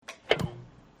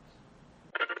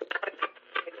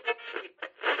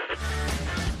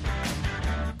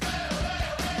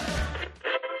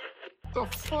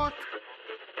fuck?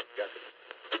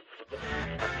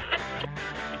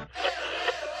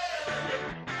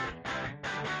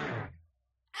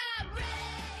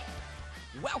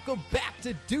 Welcome back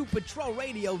to Doom Patrol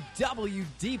Radio,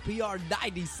 WDPR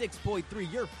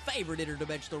 96.3, your favorite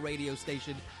interdimensional radio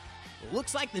station.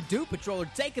 Looks like the Doom Patrol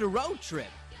are taking a road trip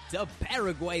to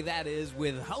Paraguay, that is,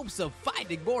 with hopes of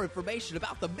finding more information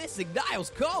about the missing Niles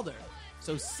Calder.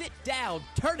 So sit down,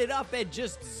 turn it up, and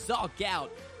just zonk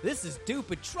out. This is Doom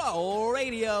Patrol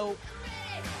Radio.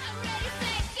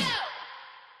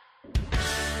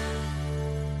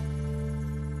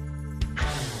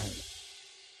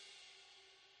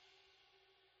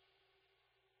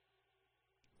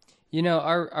 You know,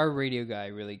 our radio guy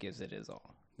really gives it his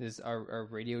all. This our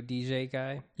radio DJ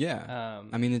guy. Yeah.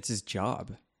 I mean, it's his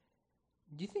job.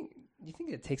 Do you think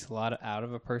it takes a lot out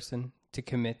of a person to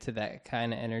commit to that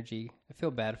kind of energy? I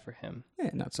feel bad for him. Yeah,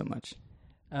 not so much.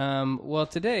 Well,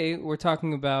 today we're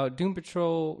talking about Doom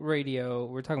Patrol Radio.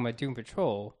 We're talking about Doom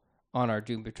Patrol on our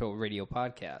Doom Patrol Radio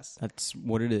podcast. That's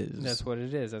what it is. That's what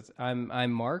it is.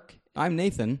 I'm Mark. I'm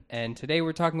Nathan. And today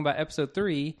we're talking about episode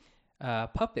 3,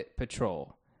 Puppet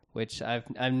Patrol, which I've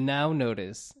now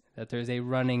noticed that there's a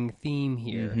running theme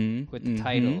here with the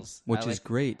titles. Which is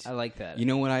great. I like that. You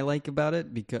know what I like about it?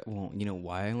 You know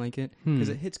why I like it? Because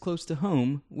it hits close to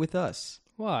home with us.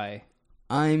 Why?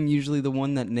 I'm usually the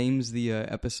one that names the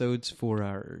episodes for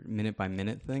our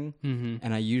minute-by-minute thing. Mm-hmm.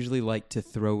 And I usually like to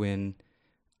throw in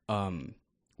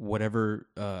whatever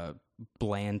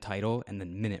bland title and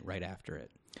then minute right after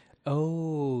it.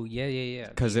 Oh, yeah.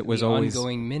 Because it was the always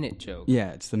ongoing minute joke.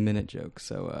 Yeah, it's the minute joke.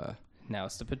 So now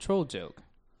it's the patrol joke.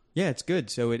 yeah, it's good.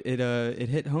 So it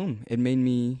hit home. It made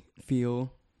me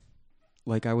feel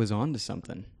like I was on to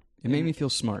something. It made me feel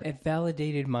smart. It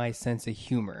validated my sense of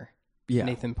humor. Yeah.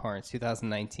 Nathan Parnes,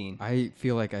 2019. I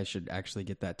feel like I should actually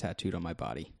get that tattooed on my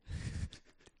body.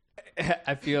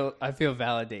 I feel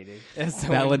validated. As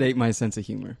someone. Validate my sense of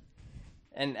humor.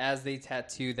 And as they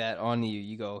tattoo that on you,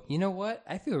 you go, you know what?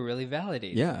 I feel really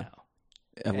validated Yeah. now.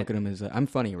 I look at him as, I'm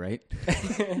funny, right?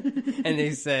 And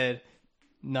they said,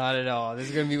 not at all. This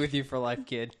is going to be with you for life,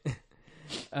 kid.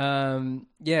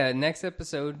 Yeah, next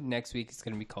episode, next week, is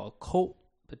going to be called Colt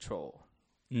Patrol.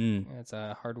 That's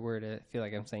a hard word. I feel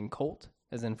like I'm saying Colt,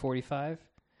 as in 45.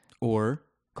 Or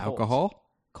Colt. alcohol.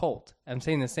 Colt. I'm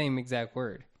saying the same exact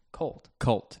word. Colt.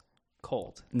 Cult.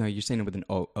 Colt. No, you're saying it with an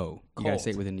O. You got to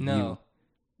say it with an U.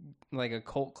 Like a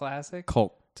cult classic?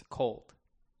 Cult. Colt.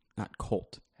 Not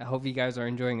Colt. I hope you guys are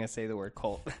enjoying us say the word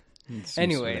cult.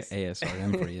 Anyways.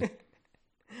 ASRM for you.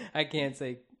 I can't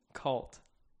say cult.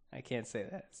 I can't say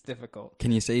that. It's difficult.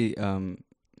 Can you say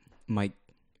Mike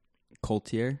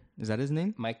Coltier? Is that his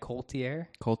name? Mike Coltier?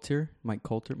 Coltier? Mike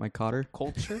Coulter? Mike Cotter?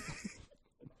 Culture?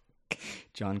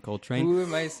 John Coltrane? Who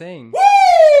am I saying?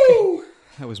 Woo!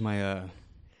 That was my...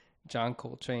 John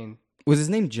Coltrane. Was his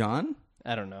name John?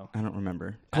 I don't know. I don't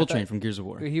remember. Coltrane from Gears of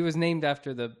War. He was named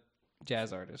after the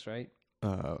jazz artist, right?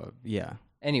 Yeah.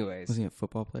 Anyways. Was he a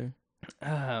football player?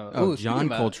 John John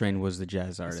Coltrane was the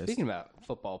jazz artist. Speaking about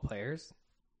football players,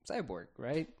 Cyborg,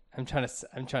 right? I'm trying to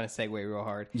segue real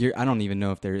hard. I don't even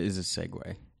know if there is a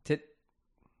segue.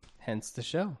 Hence the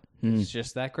show. It's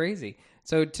just that crazy.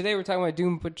 So today we're talking about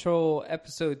Doom Patrol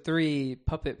Episode 3,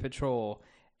 Puppet Patrol.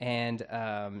 And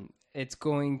it's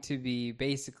going to be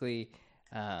basically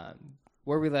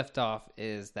where we left off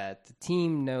is that the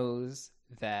team knows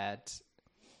that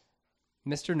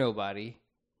Mr. Nobody,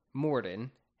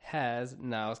 Morden, has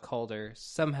Niles Calder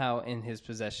somehow in his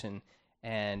possession.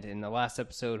 And in the last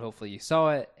episode, hopefully you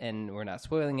saw it, and we're not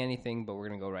spoiling anything, but we're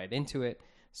going to go right into it.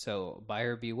 So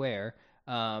buyer beware.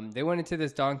 They went into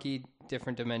this donkey,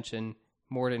 different dimension.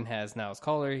 Morden has Niles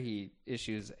Calder. He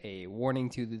issues a warning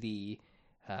to the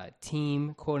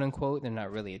team, quote unquote. They're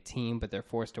not really a team, but they're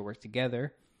forced to work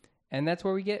together. And that's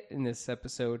where we get in this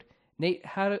episode. Nate,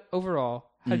 how did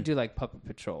you like Puppet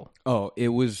Patrol? Oh,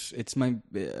 it's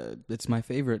my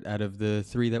favorite out of the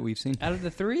 3 that we've seen. Out of the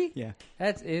 3? Yeah.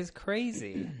 That is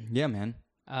crazy. Yeah, man.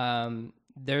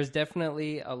 There's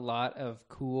definitely a lot of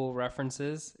cool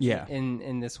references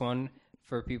in this one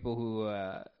for people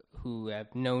who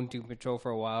have known Doom Patrol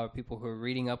for a while, or people who are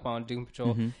reading up on Doom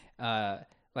Patrol.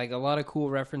 Like a lot of cool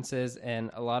references and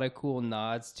a lot of cool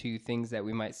nods to things that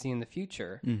we might see in the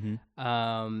future.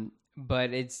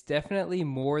 But it's definitely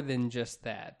more than just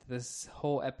that. This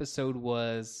whole episode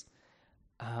was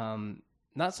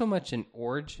not so much an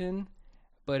origin,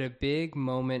 but a big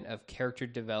moment of character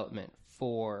development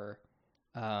for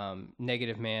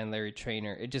Negative Man, Larry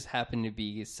Trainor. It just happened to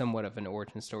be somewhat of an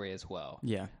origin story as well.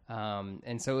 Yeah.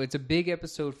 And so it's a big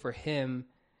episode for him,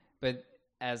 but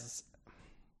as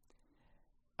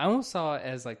I almost saw it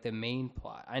as like the main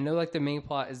plot. I know like the main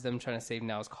plot is them trying to save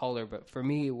Niles Caulder, but for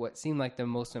me, what seemed like the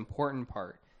most important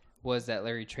part was that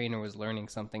Larry Trainor was learning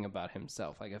something about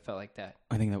himself. Like, I felt like that.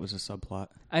 I think that was a subplot.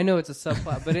 I know it's a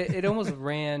subplot, but it almost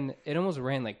ran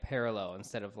like parallel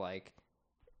instead of like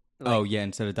oh yeah,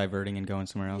 instead of diverting and going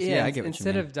somewhere else. Yeah, I get what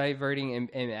instead you mean. of diverting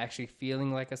and actually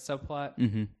feeling like a subplot.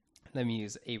 Mm-hmm. Let me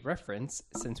use a reference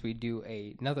since we do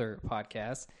another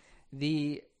podcast.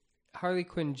 The Harley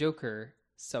Quinn Joker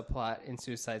subplot in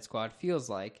Suicide Squad feels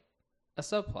like a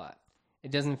subplot.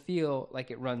 It doesn't feel like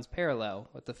it runs parallel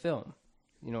with the film.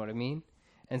 You know what I mean?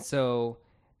 And so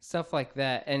stuff like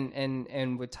that,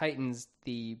 and with Titans,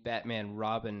 the Batman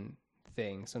Robin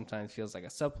thing sometimes feels like a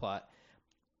subplot.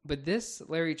 But this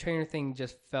Larry Trainor thing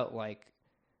just felt like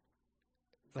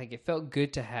it felt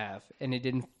good to have, and it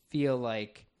didn't feel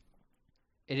like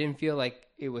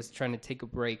it was trying to take a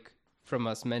break from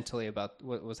us mentally about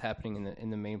what was happening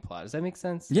in the main plot. Does that make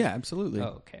sense? Yeah, absolutely.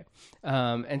 Oh, okay.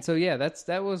 And so yeah,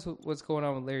 that was what's going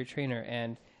on with Larry Trainor.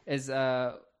 And as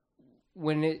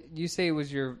you say it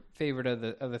was your favorite of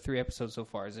the 3 episodes so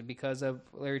far, is it because of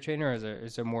Larry Trainor, or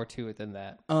is there more to it than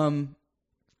that?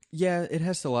 Yeah, it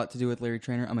has a lot to do with Larry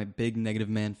Trainor. I'm a big Negative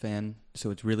Man fan, so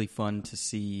it's really fun to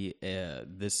see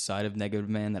this side of Negative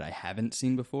Man that I haven't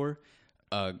seen before.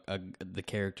 The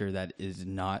character that is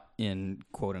not in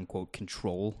quote unquote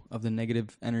control of the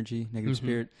negative energy, negative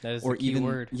spirit, that is or the key even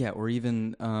word. Yeah, or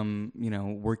even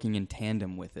working in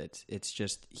tandem with it. It's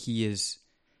just he is.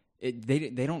 They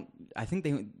don't. I think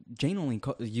Jane only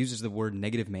uses the word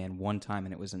Negative Man one time,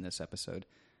 and it was in this episode.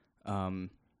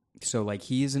 So like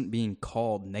he isn't being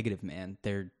called Negative Man.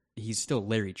 He's still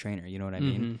Larry Trainor. You know what I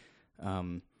mean?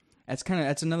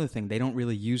 That's another thing. They don't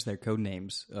really use their code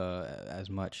names as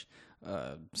much.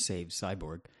 Save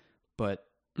Cyborg, but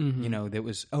it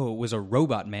was a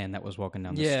robot man that was walking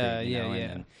down the street.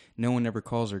 And no one ever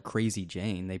calls her Crazy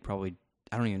Jane. They probably,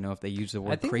 I don't even know if they use the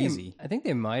word crazy. I think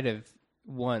they might have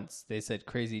once. They said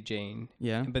Crazy Jane.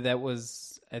 Yeah, but that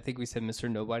was, I think we said Mr.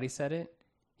 Nobody said it.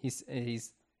 He's,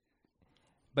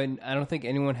 but I don't think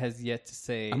anyone has yet to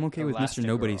say. I'm okay with Mr. Elastigirl.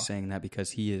 Nobody saying that because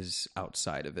he is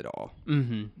outside of it all.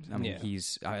 Mm-hmm. I mean,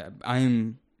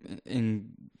 I'm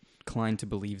inclined to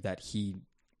believe that he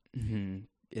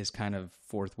is kind of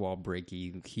fourth wall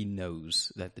breaky. He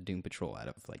knows that the Doom Patrol out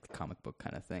of like the comic book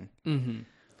kind of thing. Mm-hmm.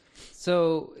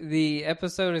 So the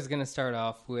episode is going to start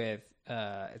off with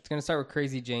it's going to start with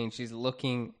Crazy Jane. She's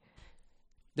looking.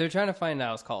 They're trying to find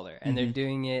Niles Caulder, and they're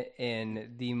doing it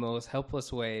in the most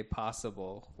helpless way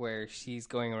possible, where she's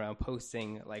going around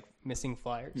posting like missing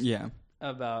flyers. Yeah.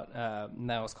 About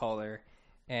Niles Caulder,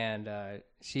 and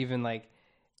she even like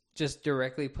just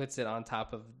directly puts it on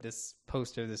top of this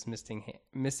poster, this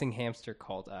missing hamster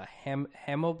called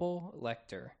Hannibal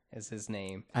Lecter is his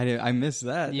name. I missed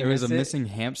that. There was a missing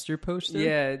hamster poster?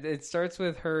 Yeah, it starts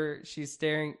with her. She's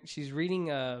reading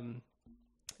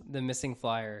the missing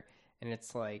flyer, and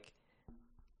it's like,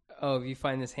 oh, if you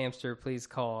find this hamster, please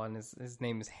call. And his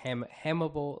name is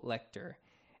Hannibal Lecter.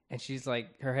 And she's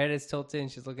like, her head is tilted,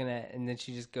 and she's looking at it, and then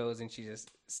she just goes and she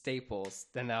just staples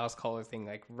the Niles Caulder thing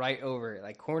like right over it,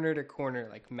 like corner to corner,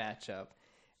 like match up.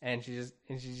 And she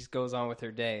just goes on with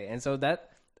her day. And so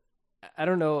that, I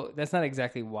don't know, that's not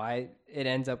exactly why it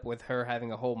ends up with her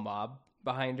having a whole mob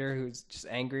behind her who's just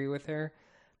angry with her.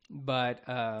 But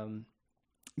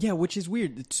yeah, which is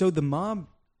weird. So the mob,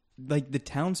 like the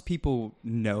townspeople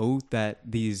know that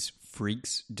these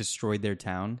freaks destroyed their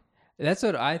town. That's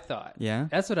what I thought. Yeah?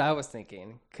 That's what I was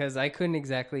thinking, because I couldn't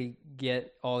exactly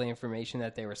get all the information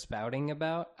that they were spouting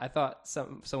about. I thought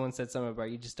someone said something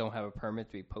about you just don't have a permit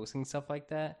to be posting stuff like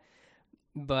that.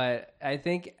 But I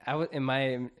think in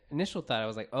my initial thought, I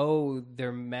was like, oh,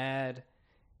 they're mad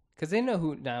because they know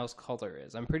who Niles Caulder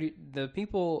is. The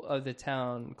people of the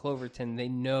town, Cloverton, they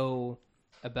know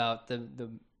about the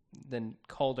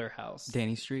Calder house.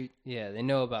 Danny Street. Yeah, they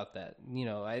know about that. You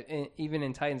know, even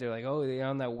in Titans, they're like, oh, they're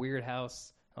on that weird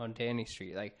house on Danny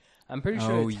Street. Like, I'm pretty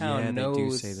sure the town knows they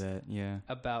do say that. Yeah.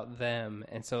 about them.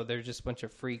 And so they're just a bunch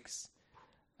of freaks.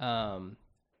 And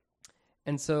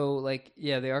so, like,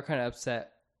 yeah, they are kind of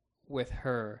upset with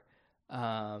her.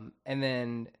 And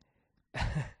then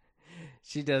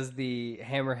she does the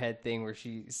hammerhead thing where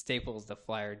she staples the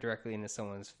flyer directly into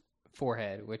someone's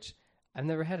forehead, which I've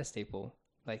never had a staple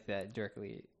like that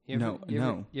directly. You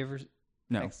ever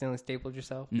accidentally stapled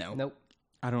yourself? No. Nope.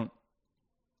 I don't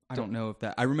know if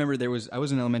that. I remember I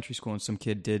was in elementary school and some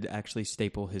kid did actually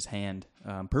staple his hand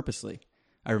purposely.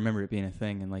 I remember it being a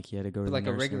thing, and like he had to go to like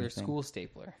the a nurse regular and everything. school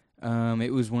stapler.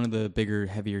 It was one of the bigger,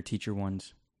 heavier teacher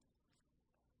ones.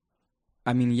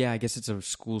 I mean, yeah, I guess it's a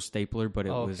school stapler, but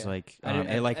it was okay. like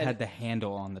I had the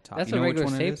handle on the top. That's You know a which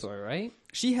regular one it is? stapler, right?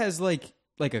 She has like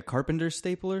a carpenter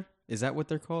stapler. Is that what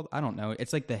they're called? I don't know.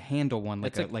 It's like the handle one,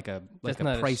 like That's a That's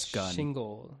not price gun.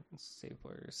 Shingle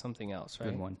stapler or something else, right?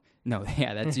 Good one. No,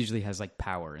 yeah, that usually has like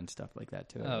power and stuff like that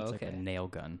to it. Oh, It's okay. like a nail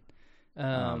gun.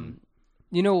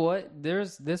 You know what?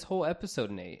 There's this whole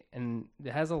episode, Nate, and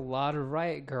it has a lot of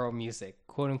Riot Girl music,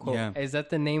 quote unquote. Yeah. Is that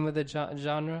the name of the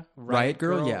genre? Riot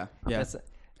Girl? Yeah.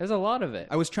 There's a lot of it.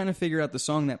 I was trying to figure out the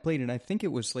song that played, and I think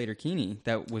it was Slater-Kinney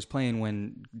that was playing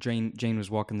when Jane was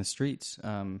walking the streets.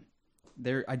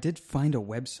 I did find a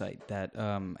website that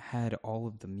had all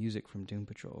of the music from Doom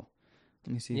Patrol.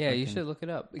 Let me see. Yeah, you should look it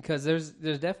up because there's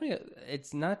definitely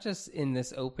it's not just in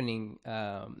this opening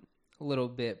little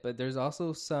bit, but there's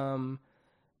also some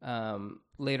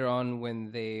later on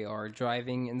when they are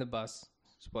driving in the bus.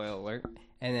 Spoiler alert!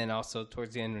 And then also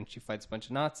towards the end when she fights a bunch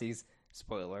of Nazis.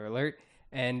 Spoiler alert!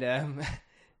 And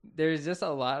there's just a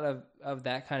lot of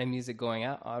that kind of music going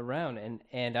out around,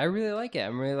 and I really like it.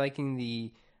 I'm really liking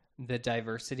the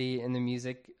diversity in the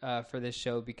music for this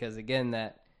show because again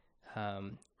that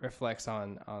reflects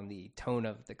on the tone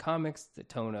of the comics, the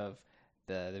tone of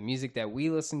the music that we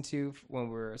listen to when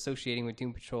we're associating with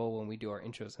Doom Patrol when we do our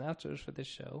intros and outros for this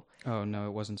show. Oh no,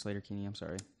 it wasn't Slater-Kinney. I'm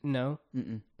sorry. No,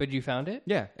 but you found it?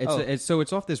 Yeah, it's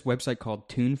off this website called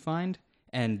TuneFind,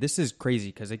 and this is crazy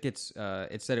because it gets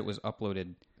it said it was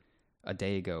uploaded a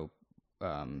day ago,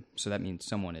 so that means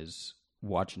someone is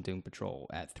watching Doom Patrol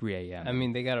at 3 a.m. I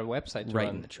mean, they got a website to right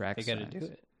run. in the track. They got to do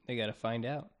it. They got to find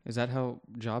out. Is that how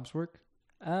jobs work?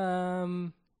 I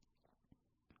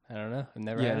don't know. I've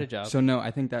never had a job. So no,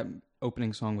 I think that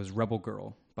opening song was "Rebel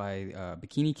Girl" by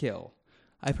Bikini Kill.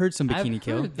 I've heard some Bikini I've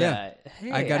Kill. heard that.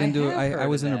 Hey, I got into it. I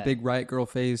was in a that. big Riot Girl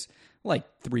phase like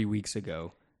 3 weeks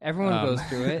ago. Everyone goes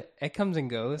through it. It comes and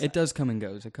goes. It does come and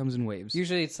goes. It comes in waves.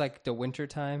 Usually it's like the winter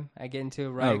time. I get into a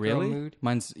Oh, Riot Girl really? mood.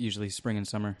 Mine's usually spring and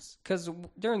summer. Because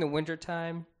during the winter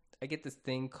time, I get this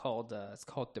thing called it's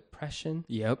called depression,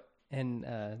 Yep.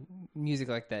 and music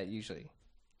like that usually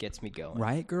gets me going.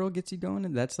 Riot Girl gets you going,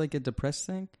 and that's like a depressed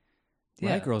thing. Yeah.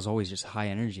 Riot Girl is always just high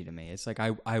energy to me. It's like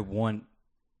I want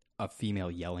a female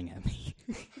yelling at me.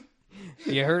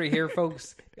 You heard it here,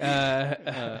 folks. So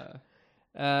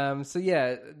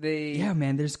yeah, Yeah,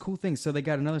 man. There's cool things. So they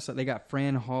got another. They got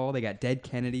Fran Hall. They got Dead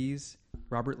Kennedys.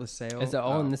 Robert LaSalle. Is it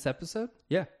all in this episode?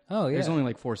 Yeah. Oh yeah. There's only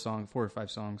like 4 or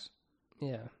 5 songs.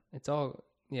 Yeah, it's all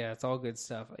good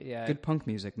stuff. Yeah, Good punk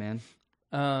music, man.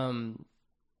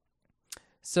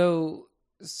 So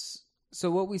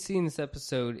what we see in this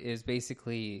episode is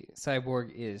basically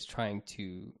Cyborg is trying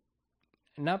to,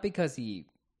 not because he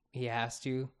has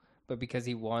to, but because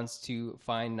he wants to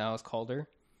find Niles Calder.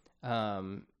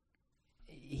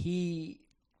 He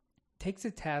takes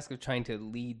a task of trying to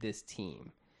lead this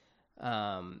team,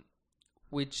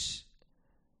 which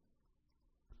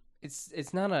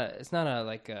it's not a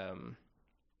like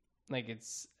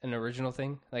it's an original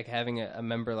thing, like having a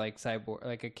member like Cyborg,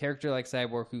 like a character like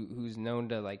Cyborg who's known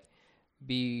to like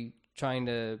be trying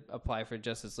to apply for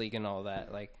Justice League and all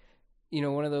that. Like, you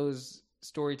know, one of those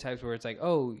story types where it's like,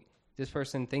 oh, this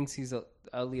person thinks he's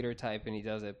a leader type and he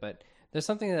does it, but there's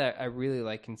something that I really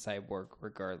like in Cyborg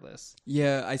regardless.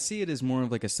 Yeah, I see it as more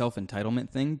of like a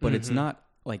self-entitlement thing, but it's not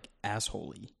like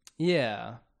assholey.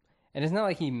 Yeah. And it's not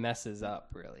like he messes up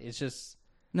really. It's just,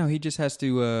 No, he just has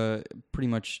to pretty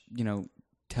much,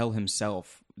 tell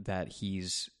himself that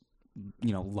he's,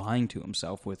 lying to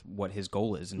himself with what his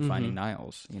goal is in finding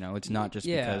Niles. It's not just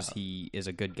because he is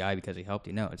a good guy because he helped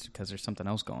you. No, it's because there's something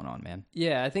else going on, man.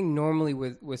 yeah, I think normally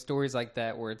with stories like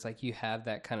that where it's like you have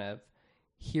that kind of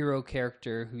hero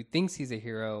character who thinks he's a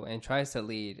hero and tries to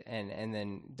lead and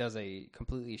then does a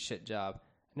completely shit job.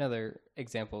 Another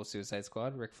example of Suicide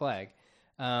Squad, Rick Flag.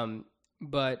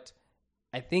 But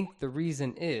I think the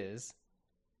reason is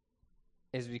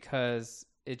because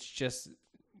it's just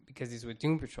because he's with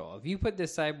Doom Patrol. If you put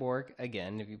this Cyborg,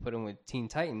 again, if you put him with Teen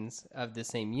Titans of the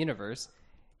same universe,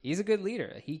 he's a good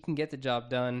leader. He can get the job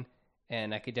done,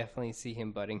 and I could definitely see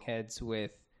him butting heads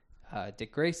with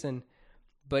Dick Grayson.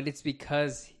 But it's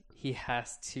because he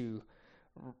has to,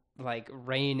 like,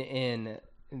 rein in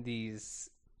these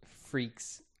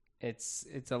freaks.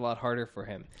 It's a lot harder for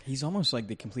him. He's almost like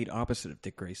the complete opposite of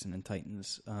Dick Grayson in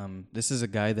Titans. This is a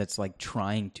guy that's like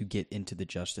trying to get into the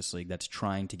Justice League, that's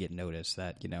trying to get noticed,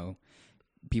 that,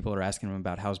 people are asking him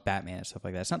about how's Batman and stuff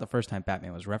like that. It's not the first time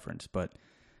Batman was referenced, but,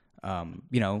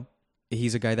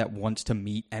 he's a guy that wants to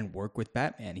meet and work with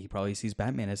Batman. He probably sees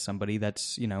Batman as somebody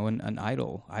that's, an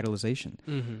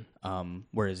idolization.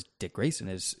 Whereas Dick Grayson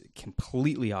is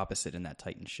completely opposite in that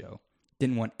Titans show.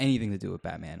 didn't want anything to do with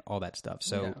Batman, all that stuff.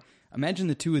 So Yeah. imagine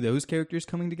the two of those characters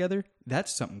coming together.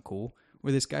 That's something cool.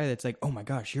 Where this guy that's like, oh my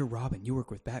gosh, you're Robin. You work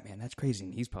with Batman. That's crazy.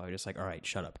 And he's probably just like, all right,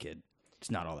 shut up, kid.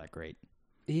 It's not all that great.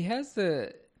 He has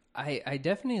I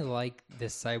definitely like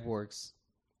this Cyborg's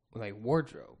like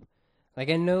wardrobe. Like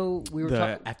I know we were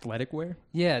The athletic wear?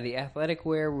 Yeah, the athletic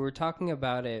wear. We were talking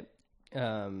about it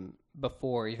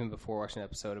before watching the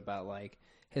episode about like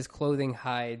his clothing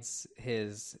hides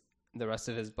the rest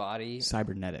of his body,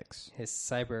 Cybernetics. his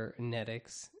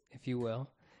cybernetics, if you will.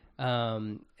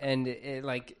 And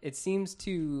it seems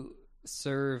to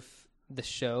serve the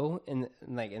show, and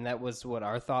that was what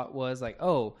our thought was. Like,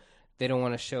 oh, they don't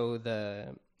want to show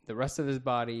the rest of his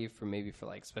body for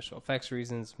like special effects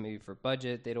reasons, maybe for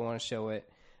budget. They don't want to show it,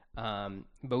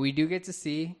 but we do get to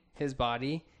see his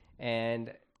body, and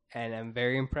I'm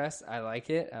very impressed. I like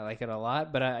it a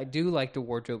lot. But I do like the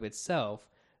wardrobe itself.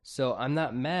 So I'm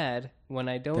not mad when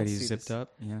I don't That he's see zipped this.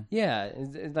 up? Yeah. Yeah,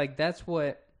 it's like that's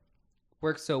what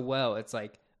works so well. It's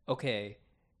like, okay,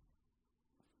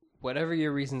 whatever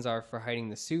your reasons are for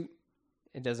hiding the suit,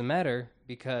 it doesn't matter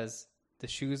because the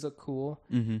shoes look cool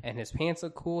and his pants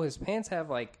look cool. His pants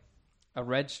have like a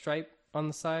red stripe on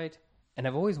the side, and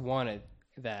I've always wanted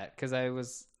that because I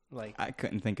was like, I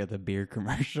couldn't think of the beer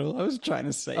commercial. I was trying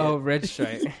to say red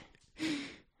stripe.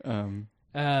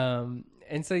 it.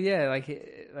 And so yeah,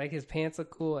 like his pants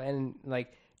look cool, and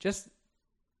like just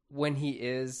when he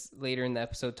is later in the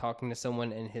episode talking to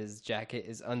someone and his jacket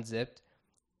is unzipped,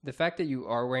 the fact that you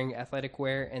are wearing athletic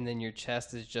wear and then your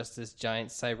chest is just this giant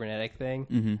cybernetic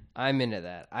thing, I'm into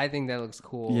that. I think that looks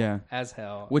cool as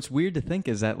hell. What's weird to think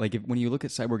is that like when you look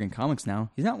at Cyborg in comics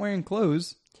now, he's not wearing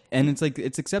clothes. And it's like,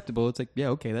 it's acceptable. It's like, yeah,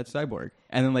 okay, that's Cyborg.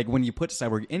 And then like when you put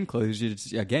Cyborg in clothes, you're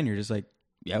just like,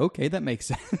 yeah, okay, that makes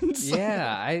sense.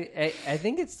 Yeah, I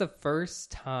think it's the first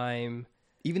time.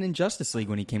 Even in Justice League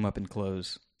when he came up in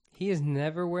clothes. He is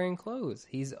never wearing clothes.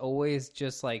 He's always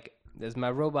just like, there's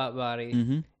my robot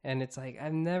body. And it's like,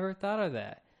 I've never thought of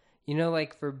that. You know,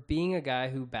 like for being a guy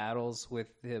who battles with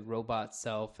the robot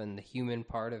self and the human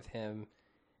part of him,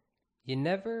 you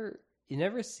never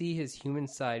see his human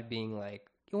side being like,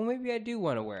 well, maybe I do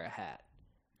want to wear a hat.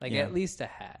 Like at least a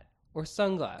hat or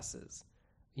sunglasses,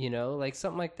 you know, like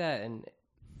something like that. And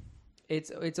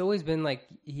it's always been like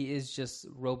he is just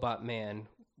Robot Man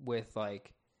with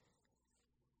like,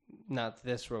 not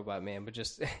this Robot Man, but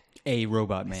just a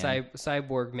robot man.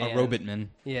 Cyborg Man. A robot man.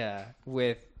 Yeah,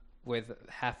 with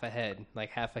half a head, like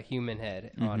half a human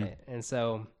head on it. And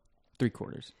so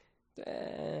 3/4.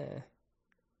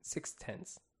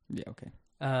 6/10. Yeah, okay.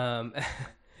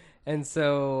 And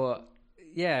so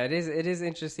yeah, it is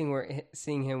interesting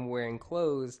seeing him wearing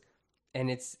clothes,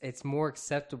 and it's more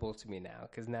acceptable to me now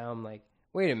because now I'm like,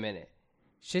 wait a minute,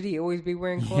 should he always be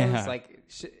wearing clothes? Yeah. Like,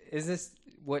 is this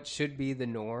what should be the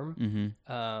norm?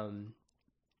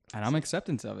 And I'm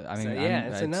acceptance of it. I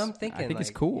mean, so now I'm thinking, I think like,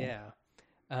 it's cool. Yeah.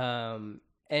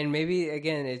 And maybe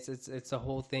again, it's a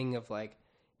whole thing of like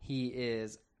he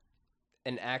is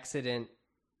an accident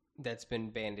that's been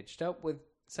bandaged up with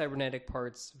cybernetic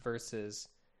parts versus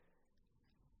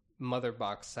Mother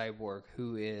Box Cyborg,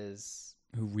 who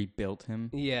rebuilt him.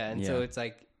 Yeah, and so it's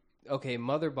like, okay,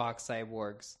 Mother Box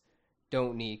Cyborgs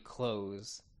don't need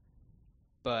clothes,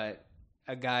 but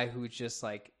a guy who just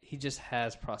like, he just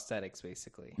has prosthetics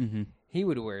basically. He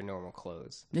would wear normal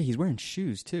clothes. Yeah, he's wearing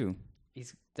shoes too.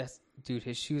 Dude,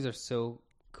 his shoes are so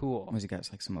cool. Was he got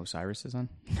like some Osiris's on?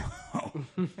 No.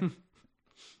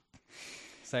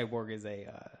 Cyborg is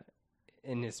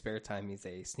in his spare time, he's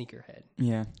a sneakerhead.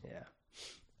 Yeah.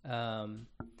 Yeah.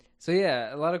 So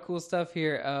yeah, a lot of cool stuff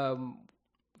here.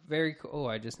 Very cool. Oh,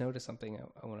 I just noticed something.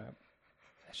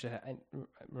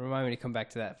 Remind me to come back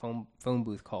to that phone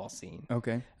booth call scene.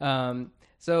 Okay.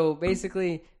 So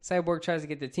basically, Cyborg tries to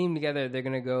get the team together. They're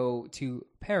gonna go to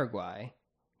Paraguay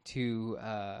to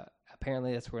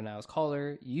apparently that's where Niles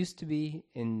Caller used to be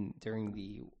during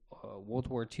the World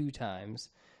War II times.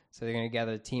 So they're gonna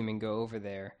gather the team and go over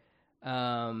there.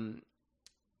 A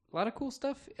lot of cool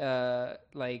stuff,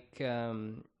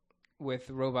 with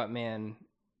Robot Man.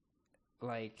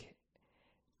 Like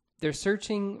they're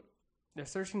searching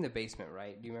the basement,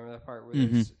 right? Do you remember that part where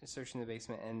they're searching the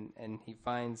basement and he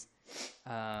finds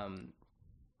a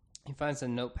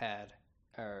notepad,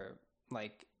 or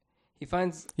like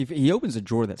he opens a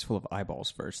drawer that's full of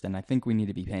eyeballs first, and I think we need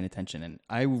to be paying attention. And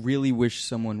I really wish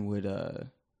someone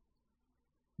would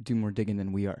do more digging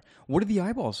than we are. What are the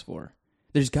eyeballs for?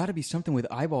 There's got to be something with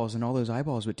eyeballs and all those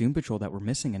eyeballs with Doom Patrol that we're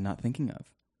missing and not thinking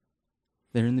of.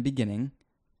 They're in the beginning,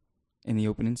 in the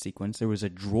opening sequence. There was a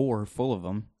drawer full of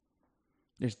them.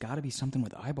 There's got to be something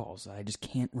with eyeballs that I just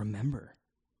can't remember.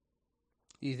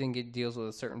 Do you think it deals with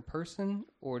a certain person,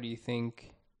 or do you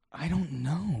think... I don't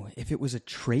know if it was a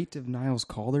trait of Niles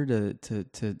Calder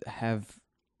to have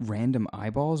random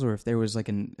eyeballs, or if there was like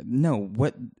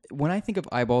when I think of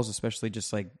eyeballs, especially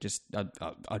just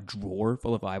a drawer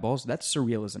full of eyeballs, that's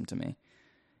surrealism to me.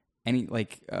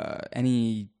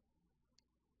 Any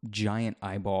giant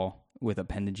eyeball with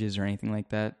appendages or anything like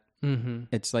that,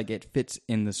 it's like it fits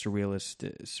in the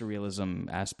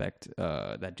surrealism aspect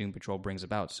that Doom Patrol brings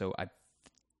about. So I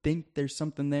think there's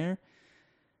something there,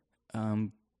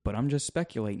 but I'm just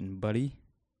speculating, buddy.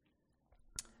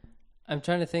 I'm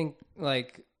trying to think,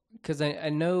 like, because I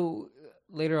know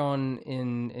later on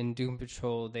in Doom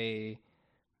Patrol, they,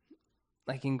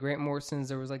 like in Grant Morrison's,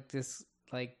 there was like this,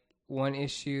 like, one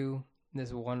issue,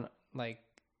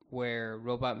 where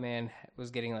Robot Man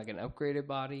was getting like an upgraded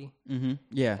body. Mm-hmm.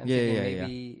 Yeah.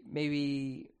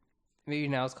 Maybe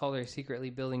Niles Calder is secretly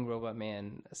building Robot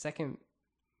Man a second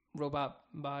robot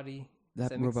body.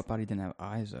 That robot body didn't have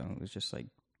eyes though. It was just like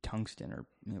tungsten, or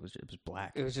it was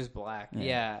black. It was just black.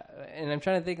 Yeah. And I'm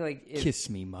trying to think, like, kiss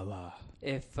me, mother.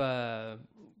 If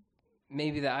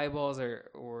maybe the eyeballs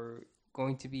are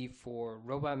going to be for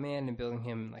Robot Man and building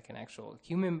him like an actual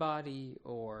human body,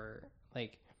 or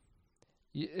like,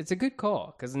 it's a good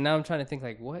call, because now I'm trying to think,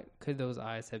 like, what could those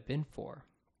eyes have been for?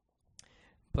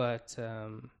 But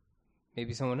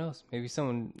maybe someone else. Maybe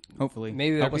someone. Hopefully,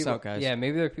 maybe help us out, guys. Yeah,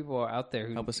 maybe there are people out there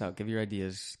who help us out. Give your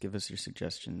ideas. Give us your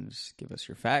suggestions. Give us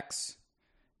your facts.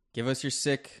 Give us your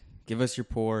sick. Give us your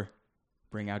poor.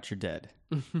 Bring out your dead.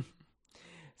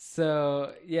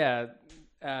 So yeah,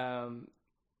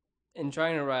 in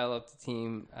trying to rile up the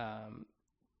team,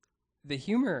 the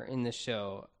humor in the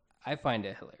show, I find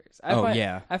it hilarious.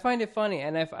 I find it funny,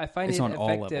 and I find it's it on effective,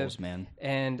 all levels, man.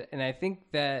 And I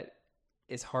think that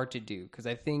is hard to do, because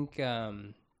I think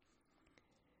when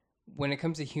it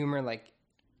comes to humor, like,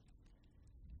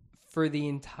 for the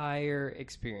entire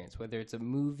experience, whether it's a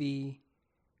movie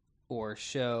or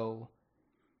show,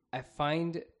 I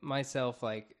find myself,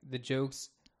 like, the jokes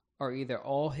are either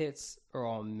all hits or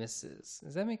all misses.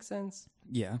 Does that make sense?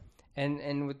 Yeah.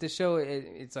 And with the show,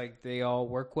 it's like they all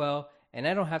work well, and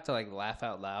I don't have to, like, laugh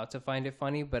out loud to find it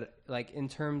funny, but, like, in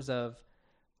terms of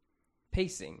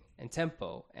pacing and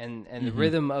tempo and the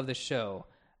rhythm of the show,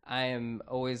 I am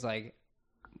always like,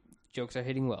 jokes are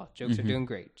hitting well, jokes are doing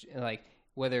great. Like,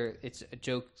 whether it's a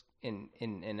joke in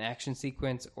an action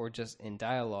sequence or just in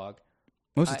dialogue,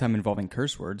 most of the time involving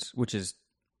curse words, which is,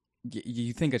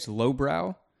 you think it's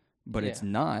lowbrow, but it's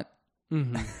not.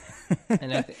 And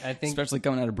I think, especially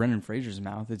coming out of Brendan Fraser's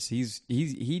mouth,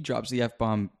 he drops the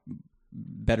F-bomb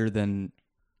better than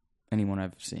anyone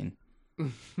I've seen.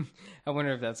 I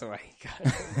wonder if that's why he got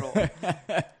a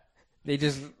role. They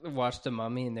just watched The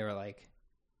Mummy and they were like,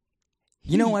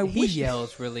 he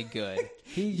yells really good.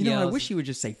 I wish he would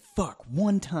just say fuck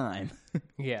one time.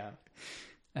 Yeah.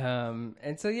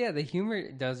 And so, yeah, the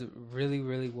humor does really,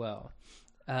 really well.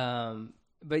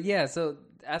 But yeah, so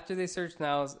after they search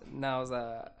Niles'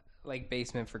 like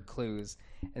basement for clues,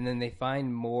 and then they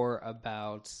find more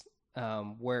about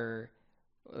where,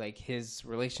 like, his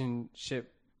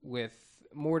relationship with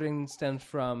Morden stems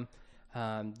from,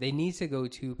 they need to go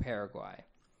to Paraguay.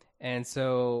 And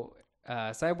so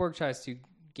Cyborg tries to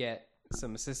get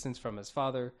some assistance from his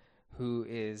father, who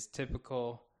is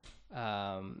typical,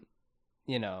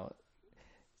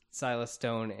 Silas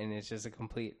Stone, and it's just a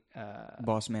complete...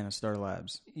 boss man of Star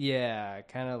Labs. Yeah,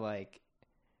 kind of like...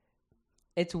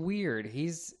 It's weird.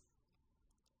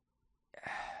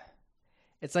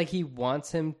 It's like he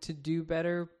wants him to do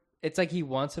better. It's like he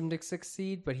wants him to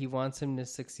succeed, but he wants him to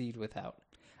succeed without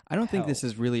I don't think this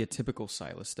is really a typical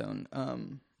Silas Stone.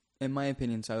 In my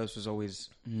opinion, Silas was always...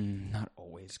 not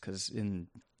always, because in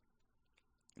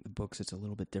the books it's a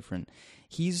little bit different.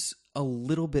 He's a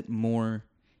little bit more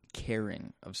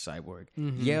caring of Cyborg.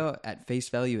 Yeah, at face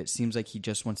value, it seems like he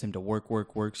just wants him to work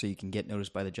so you can get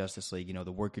noticed by the Justice League. You know,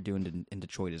 the work you're doing in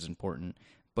Detroit is important.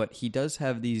 But he does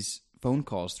have these phone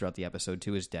calls throughout the episode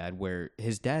to his dad, where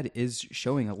his dad is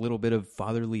showing a little bit of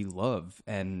fatherly love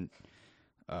and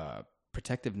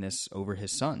protectiveness over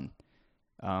his son.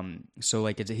 So,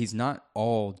 like, he's not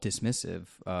all dismissive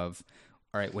of,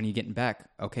 all right, when are you getting back?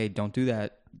 Okay, don't do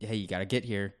that. Hey, you got to get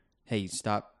here. Hey,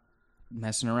 stop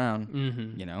messing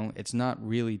around. You know, it's not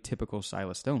really typical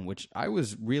Silas Stone, which I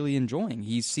was really enjoying.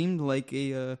 He seemed like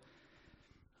I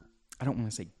don't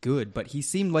want to say good, but he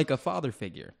seemed like a father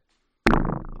figure.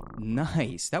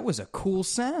 Nice. That was a cool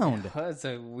sound. That's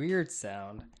a weird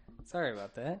sound. Sorry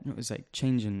about that. It was like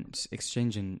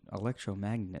exchanging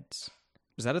electromagnets.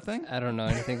 Is that a thing? I don't know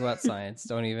anything about science.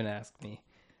 Don't even ask me.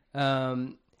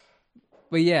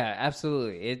 But yeah,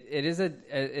 absolutely. It is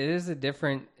a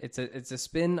different. It's a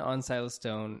spin on Silas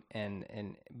Stone,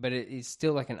 but it is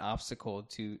still like an obstacle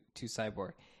to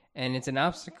Cyborg, and it's an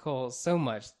obstacle so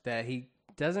much that he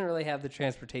doesn't really have the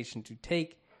transportation to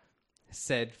take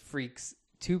said freaks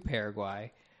to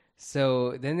Paraguay.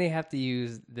 So then they have to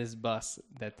use this bus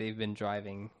that they've been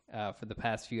driving for the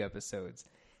past few episodes,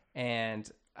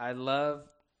 and I love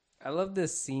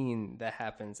this scene that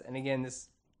happens. And again, this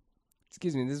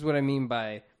is what I mean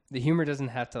by the humor doesn't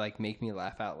have to like make me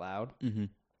laugh out loud,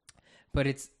 but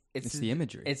it's the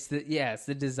imagery. It's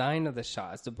the design of the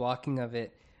shot. It's the blocking of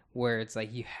it, where it's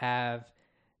like you have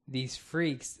these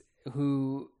freaks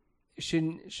who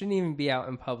shouldn't even be out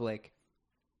in public,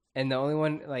 and the only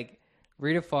one like.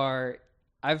 Rita Farr,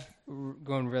 I've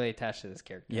grown really attached to this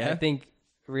character. Yeah? I think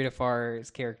Rita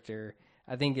Farr's character,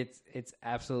 I think it's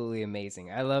absolutely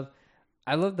amazing. I love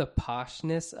the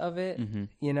poshness of it,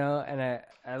 you know, and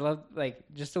I love like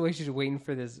just the way she's waiting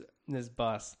for this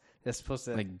bus that's supposed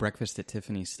to like Breakfast at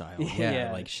Tiffany's style.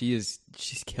 Yeah, like she's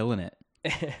killing it.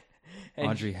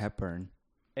 Audrey Hepburn.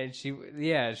 And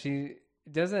she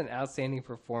does an outstanding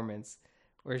performance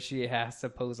where she has to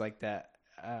pose like that.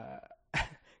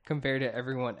 Compared to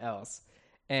everyone else.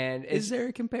 And is there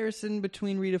a comparison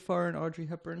between Rita Farr and Audrey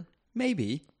Hepburn?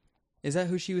 Maybe. Is that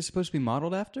who she was supposed to be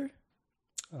modeled after?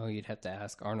 Oh, you'd have to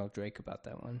ask Arnold Drake about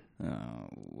that one.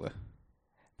 Oh.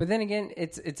 But then again,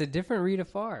 it's a different Rita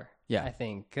Farr. Yeah. I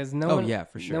think. Because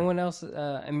for sure. No one else,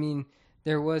 I mean,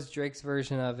 there was Drake's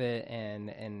version of it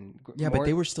and yeah, but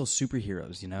they were still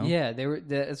superheroes, you know? Yeah, they were.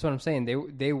 That's what I'm saying.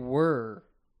 They were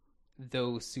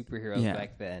those superheroes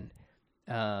back then.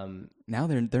 Now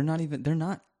they're not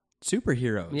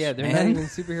superheroes. Yeah, they're not even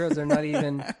superheroes. They're not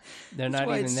even. They're That's not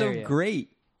why even it's there so yet.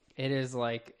 great. It is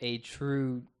like a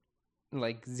true,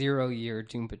 like 0-year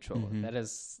Doom Patrol. That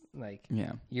is like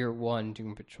year 1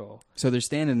 Doom Patrol. So they're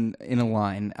standing in a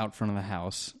line out front of the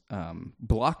house,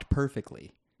 blocked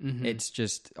perfectly. It's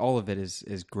just all of it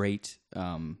is great.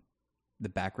 The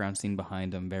background scene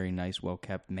behind them, very nice, well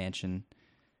kept mansion.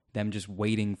 Them just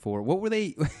waiting for what were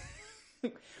they?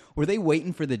 Were they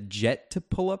waiting for the jet to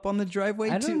pull up on the driveway?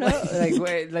 I don't know.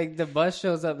 Like the bus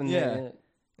shows up and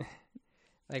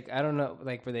like I don't know.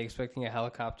 Like were they expecting a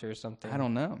helicopter or something? I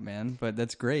don't know, man. But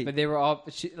that's great. But they were all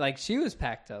she was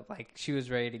packed up. Like she was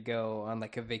ready to go on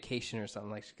like a vacation or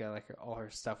something. Like she got like all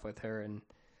her stuff with her, and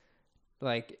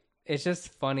like it's just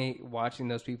funny watching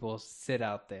those people sit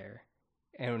out there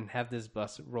and have this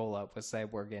bus roll up with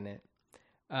Cyborg in it.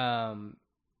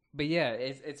 But yeah,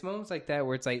 it's moments like that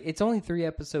where it's like it's only 3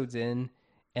 episodes in,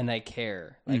 and I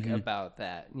care like about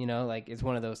that. You know, like it's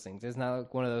one of those things. It's not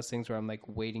like one of those things where I'm like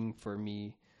waiting for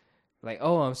me, like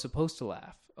I'm supposed to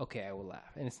laugh. Okay, I will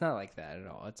laugh, and it's not like that at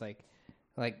all. It's like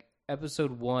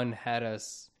episode 1 had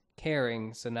us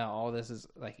caring, so now all this is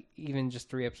like even just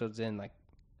 3 episodes in, like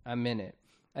I'm in it.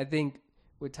 I think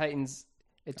with Titans,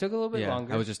 it took a little bit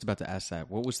longer. I was just about to ask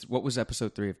that. What was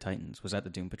episode 3 of Titans? Was that the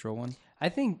Doom Patrol one? I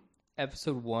think.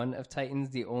 Episode 1 of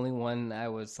Titans, the only one I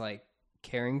was like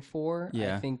caring for,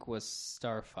 I think was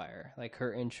Starfire. Like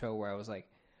her intro where I was like,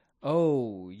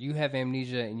 oh, you have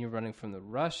amnesia and you're running from the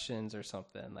Russians or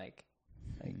something. Like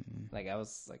I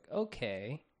was like,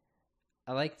 okay,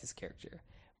 I like this character.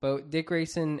 But Dick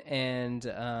Grayson and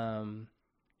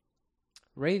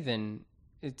Raven,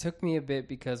 it took me a bit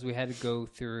because we had to go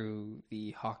through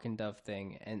the Hawk and Dove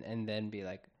thing and then be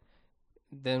like,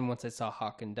 then once I saw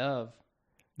Hawk and Dove,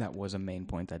 that was a main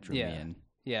point that drew me in.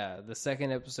 Yeah, the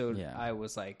second episode, I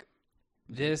was like,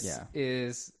 "This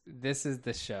is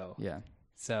the show." Yeah.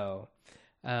 So,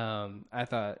 I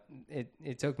thought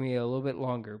it took me a little bit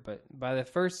longer, but by the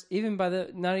first,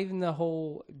 not even the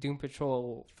whole Doom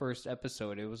Patrol first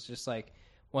episode, it was just like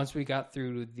once we got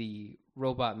through the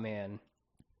Robot Man,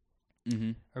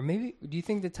 or maybe do you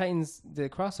think the Titans, the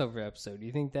crossover episode? Do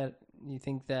you think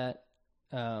that?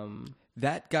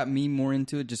 That got me more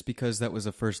into it just because that was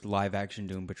the first live action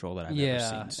Doom Patrol that I've ever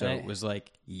seen. So it was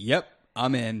like, yep,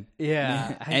 I'm in.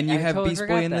 Yeah. And you have Beast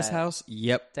Boy in this house?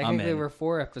 Yep, Technically, I'm in. we're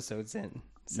 4 episodes in.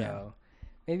 So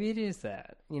maybe it is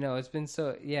that. You know, it's been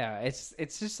so,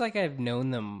 it's just like I've known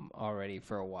them already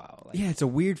for a while. Like, it's a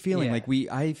weird feeling. Like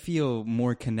I feel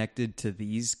more connected to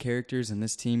these characters and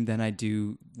this team than I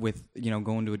do with,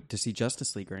 going to see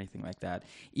Justice League or anything like that.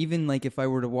 Even like if I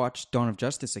were to watch Dawn of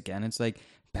Justice again, it's like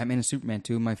Batman and Superman,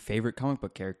 2 of my favorite comic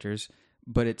book characters,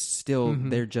 but it's still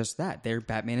they're just that. They're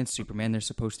Batman and Superman. They're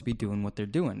supposed to be doing what they're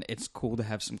doing. It's cool to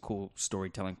have some cool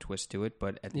storytelling twist to it,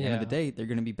 but at the end of the day, they're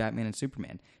going to be Batman and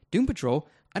Superman. Doom Patrol,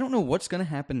 I don't know what's going to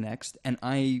happen next, and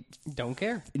I don't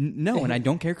care. No, and I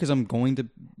don't care because I'm going to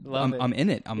I'm in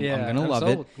it. I'm going to love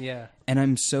sold. it. Yeah. And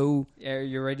I'm so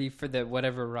you're ready for the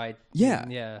whatever ride.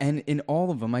 Yeah. And in all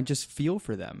of them, I just feel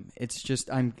for them. It's just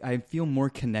I feel more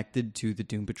connected to the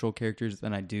Doom Patrol characters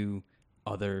than I do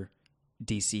other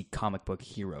DC comic book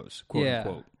heroes, quote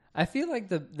unquote. I feel like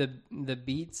the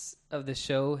beats of the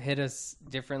show hit us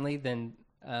differently than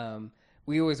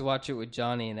we always watch it with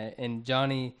Johnny, and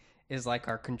Johnny is like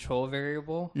our control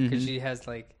variable because she has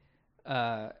like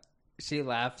she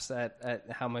laughs at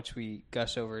how much we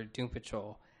gush over Doom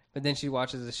Patrol, but then she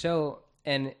watches the show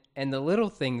and the little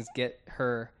things get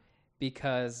her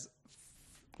because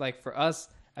like for us,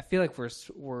 I feel like we're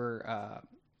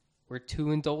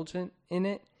too indulgent in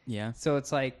it. Yeah. So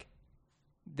it's like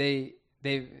they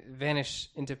vanish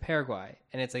into Paraguay,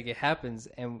 and it's like it happens,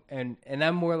 and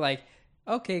I'm more like,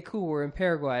 okay, cool, we're in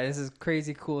Paraguay. This is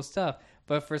crazy cool stuff.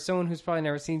 But for someone who's probably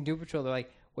never seen Doom Patrol, they're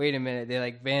like, wait a minute, they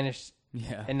like vanished,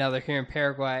 and now they're here in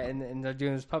Paraguay, and they're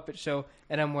doing this puppet show,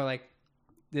 and I'm more like,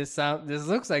 this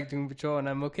looks like Doom Patrol, and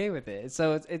I'm okay with it.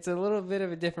 So it's a little bit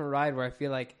of a different ride where I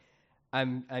feel like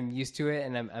I'm used to it,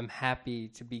 and I'm happy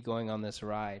to be going on this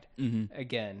ride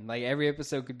again. Like every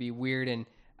episode could be weird, and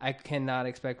I cannot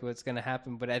expect what's going to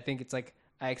happen. But I think it's like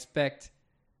I expect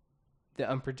the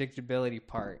unpredictability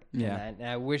part. And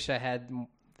I wish I had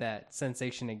that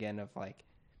sensation again of like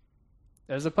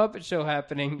there's a puppet show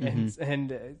happening,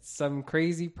 and some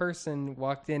crazy person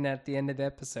walked in at the end of the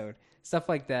episode. Stuff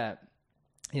like that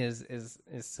is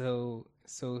so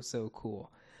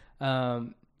cool.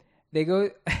 They go,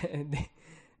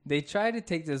 they try to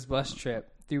take this bus trip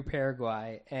through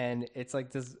Paraguay, and it's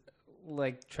like this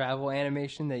like travel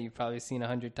animation that you've probably seen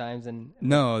 100 times. And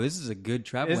no, this is a good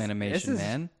travel animation,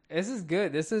 man. This is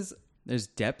good. There's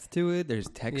depth to it. There's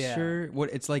texture.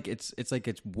 What it's like it's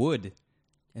wood.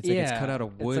 It's like it's cut out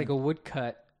of wood. It's like a wood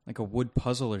cut, like a wood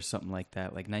puzzle or something like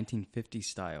that, like 1950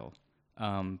 style.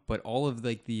 But all of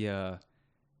like the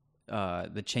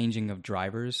changing of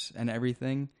drivers and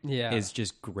everything is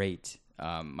just great.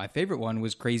 My favorite one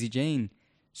was Crazy Jane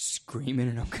screaming,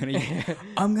 and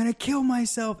I'm gonna kill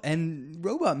myself, and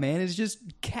Robot Man is just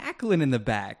cackling in the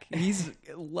back. He's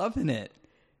loving it.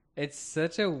 It's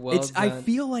such a I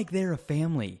feel like they're a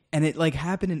family, and it like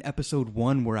happened in episode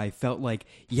 1 where I felt like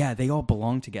they all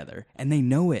belong together, and they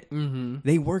know it.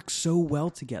 They work so well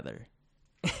together.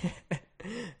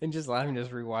 And just laughing,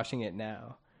 just rewatching it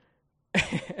now.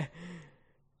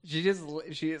 She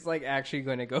is like actually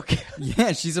going to go kill.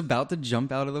 Yeah, she's about to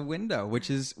jump out of the window, which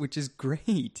is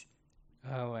great.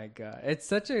 Oh my god, it's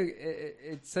such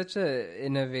a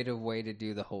innovative way to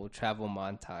do the whole travel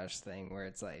montage thing, where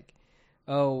it's like,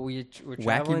 oh, we're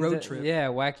traveling wacky road trip. Yeah,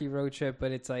 wacky road trip,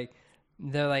 but it's like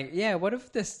they're like, yeah, what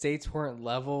if the states weren't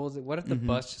leveled? What if the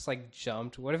bus just like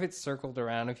jumped? What if it circled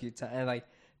around a few times? And like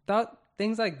thought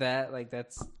things like that, like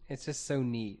it's just so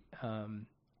neat.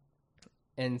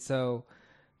 And so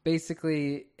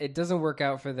basically it doesn't work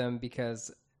out for them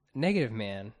because Negative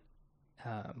Man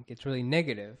gets really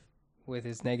negative with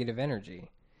his negative energy.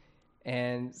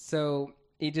 And so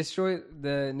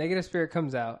the negative spirit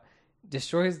comes out,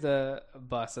 destroys the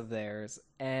bus of theirs,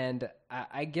 and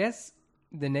I guess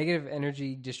the negative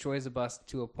energy destroys the bus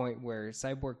to a point where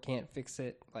Cyborg can't fix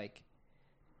it, like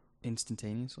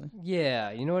instantaneously.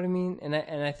 Yeah, you know what I mean? And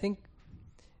I think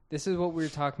this is what we were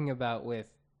talking about with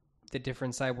the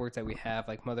different cyborgs that we have,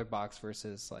 like Mother Box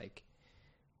versus like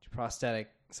prosthetic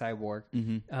cyborg.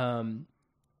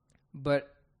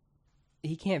 But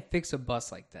he can't fix a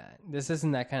bus like that. This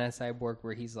isn't that kind of cyborg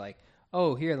where he's like,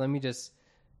 oh, here, let me just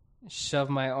shove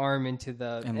my arm into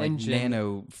the and engine. Like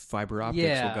nano fiber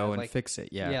optics will go and fix it.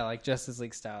 Yeah, like Justice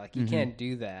League style. Like he can't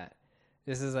do that.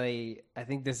 I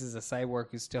think this is a cyborg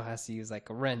who still has to use like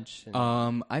a wrench.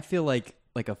 I feel like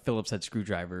a Phillips head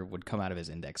screwdriver would come out of his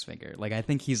index finger. Like I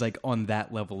think he's like on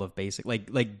that level of basic,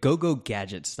 like Go-Go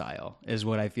Gadget style is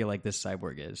what I feel like this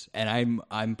cyborg is, and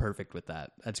I'm perfect with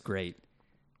that. That's great.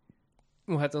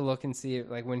 We'll have to look and see if,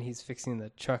 like when he's fixing the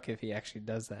truck, if he actually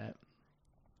does that.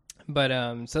 But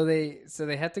so they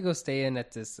had to go stay in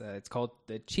at this. It's called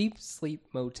the Cheap Sleep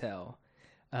Motel,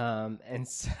 and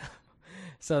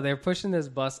so they're pushing this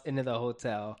bus into the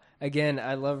hotel. Again,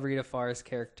 I love Rita Farr's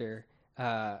character,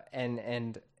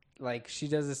 and like she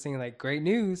does this thing like, great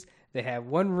news, they have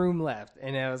one room left,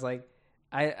 and I was like,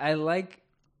 I like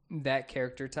that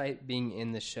character type being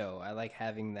in the show. I like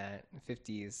having that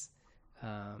 50s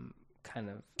kind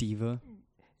of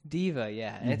Diva,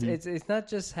 yeah. Mm-hmm. It's not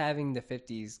just having the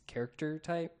 50s character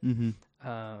type. Mm-hmm.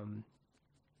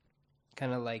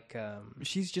 Kind of like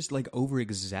She's just like over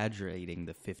exaggerating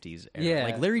the 50s era. Yeah.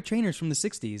 Like Larry Trainor's from the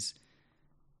 60s,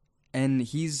 and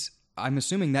I'm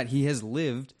assuming that he has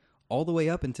lived all the way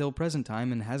up until present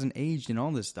time and hasn't aged and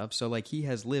all this stuff. So like he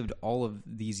has lived all of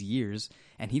these years,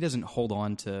 and he doesn't hold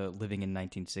on to living in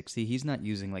 1960. He's not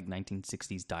using like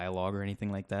 1960s dialogue or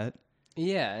anything like that.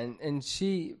 yeah, and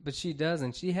she does,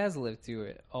 and she has lived through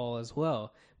it all as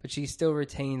well. But she still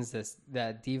retains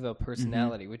that diva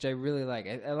personality, which I really like.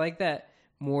 I like that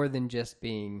more than just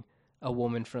being a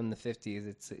woman from the 50s.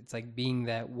 It's like being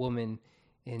that woman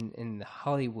in the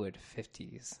Hollywood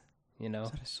 50s, you know?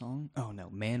 Is that a song? Oh no,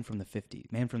 Man from the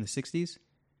 50s. Man from the 60s?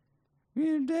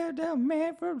 Man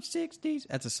from the 60s.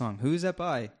 That's a song. Who is that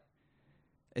by?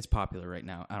 It's popular right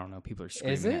now. I don't know. People are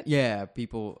screaming Is it? it. Yeah,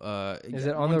 people Is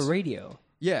it on the radio?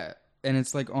 Yeah. And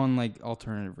it's like on like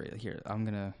alternative radio. Here, I'm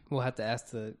gonna. We'll have to ask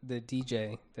the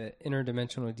DJ, the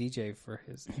interdimensional DJ, for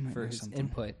his know something.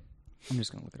 input. I'm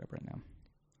just gonna look it up right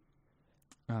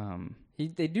now.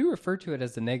 They do refer to it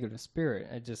as the negative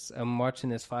spirit. I'm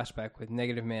watching this flashback with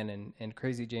Negative Man and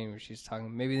Crazy Jane, where she's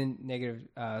talking. Maybe the negative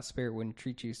spirit wouldn't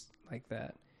treat you like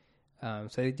that. So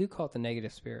they do call it the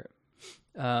negative spirit.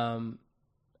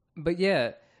 But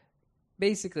yeah,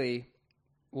 basically,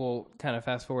 we'll kind of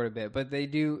fast forward a bit. But they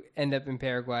do end up in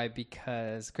Paraguay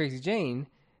because Crazy Jane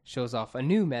shows off a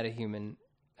new metahuman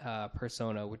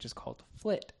persona, which is called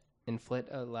Flit. And Flit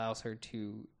allows her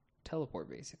to teleport,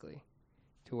 basically,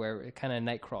 to where kind of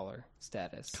Nightcrawler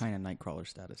status. Kind of Nightcrawler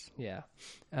status. Yeah.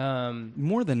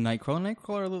 More than Nightcrawler.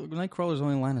 Nightcrawler's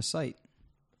only line of sight.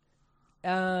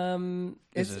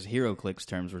 This is hero clicks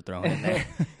terms we're throwing in there.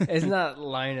 It's not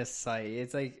line of sight.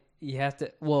 It's like you have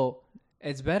to. Well,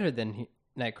 it's better than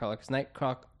Nightcrawler because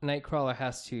Nightcrawler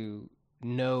has to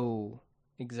know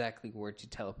exactly where to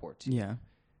teleport to. Yeah.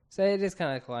 So it is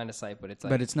kind of like line of sight, but it's like.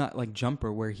 But it's not like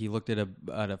Jumper where he looked at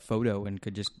a photo and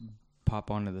could just pop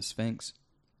onto the Sphinx.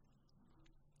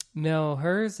 No,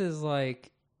 hers is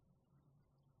like,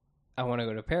 I want to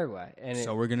go to Paraguay, and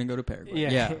so we're gonna go to Paraguay.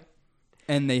 Yeah.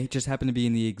 And they just happen to be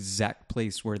in the exact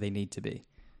place where they need to be.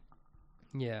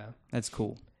 Yeah. That's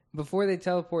cool. Before they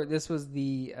teleport, this was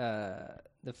the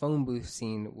phone booth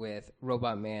scene with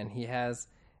Robot Man. He has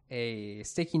a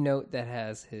sticky note that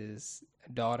has his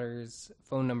daughter's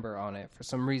phone number on it for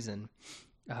some reason.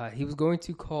 He was going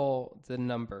to call the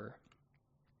number,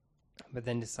 but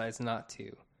then decides not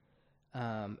to.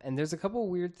 And there's a couple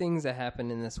weird things that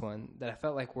happened in this one that I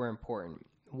felt like were important.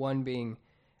 One being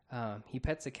he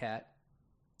pets a cat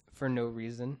for no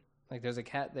reason. Like there's a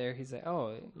cat there. He's like,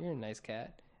 oh, you're a nice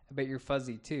cat. I bet you're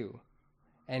fuzzy too.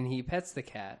 And he pets the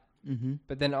cat. Mm-hmm.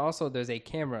 But then also there's a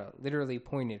camera literally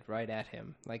pointed right at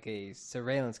him, like a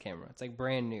surveillance camera. It's like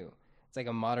brand new. It's like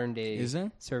a modern day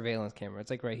surveillance camera.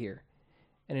 It's like right here.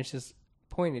 And it's just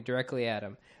pointed directly at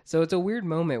him. So it's a weird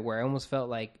moment where I almost felt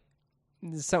like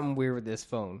there's something weird with this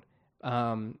phone.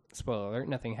 Spoiler alert,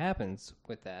 nothing happens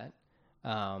with that.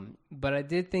 But I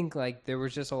did think like there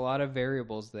was just a lot of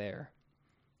variables there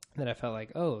that I felt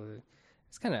like, oh,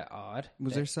 it's kind of odd.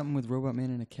 Was there something with Robot Man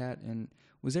and a cat? And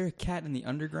was there a cat in the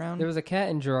underground? There was a cat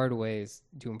in Gerard Way's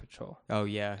Doom Patrol. Oh,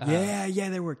 yeah. Yeah,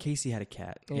 there were. Casey had a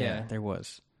cat. Yeah, there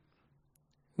was.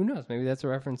 Who knows? Maybe that's a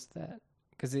reference to that.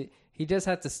 Because he does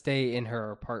have to stay in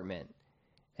her apartment.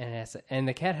 And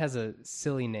the cat has a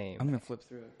silly name. I'm going to flip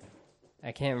through it.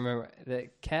 I can't remember. The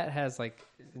cat has like,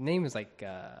 the name is like,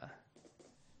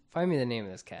 find me the name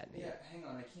of this cat. Nate. Yeah, hang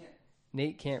on, I can't.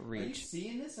 Nate can't reach. Are you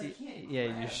seeing this? I can't.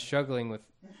 Yeah, you're struggling with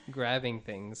grabbing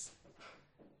things.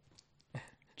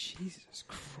 Jesus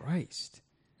Christ.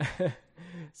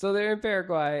 So they're in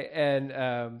Paraguay,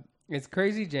 and it's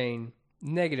Crazy Jane,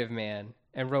 Negative Man,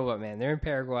 and Robot Man. They're in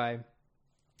Paraguay,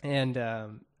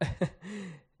 and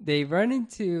they run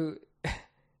into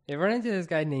this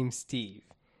guy named Steve.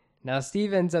 Now,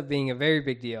 Steve ends up being a very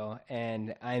big deal,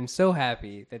 and I'm so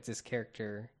happy that this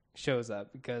character shows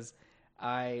up because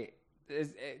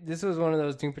this was one of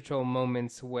those Doom Patrol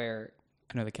moments where...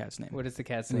 I know the cat's name. What is the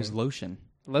cat's name? It was Lotion.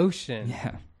 Lotion.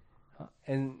 Yeah.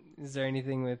 And is there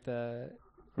anything with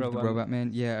Robot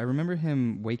Man? Yeah, I remember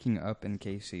him waking up in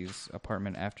Casey's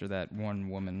apartment after that one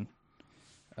woman,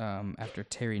 after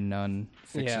Terry Nunn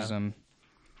fixes him.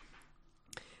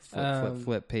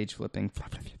 Flip, page flipping.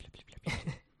 Flip.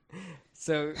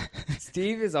 So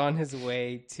Steve is on his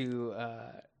way to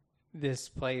this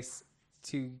place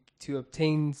to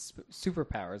obtain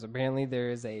superpowers. Apparently,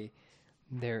 there is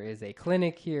a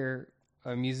clinic here,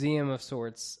 a museum of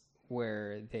sorts,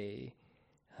 where they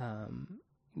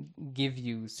give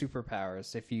you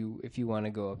superpowers if you want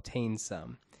to go obtain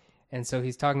some. And so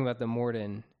he's talking about the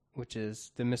Morden, which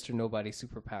is the Mr. Nobody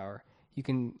superpower. You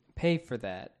can pay for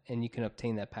that, and you can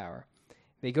obtain that power.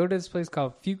 They go to this place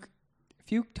called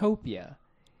Fuktopia,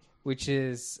 which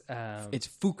is... it's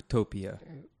Fuktopia.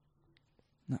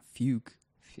 Not Fuke.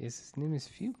 His name is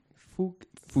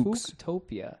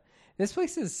Fuktopia. This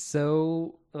place is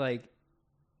so, like...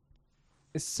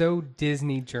 It's so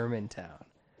Disney Germantown.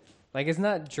 Like, it's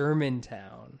not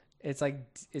Germantown. It's like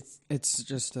it's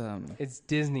just it's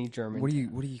Disney Germantown.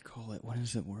 What do you call it? What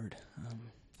is the word?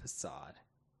 Facade.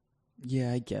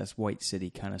 Yeah, I guess White City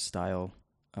kind of style.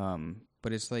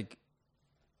 But it's like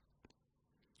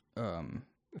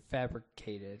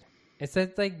fabricated. It's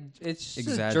that like it's just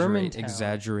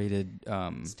exaggerated,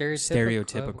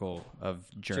 stereotypical of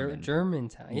German.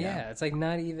 Germantown. Yeah, it's like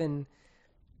not even.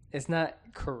 It's not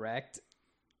correct.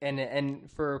 And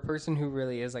for a person who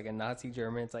really is like a Nazi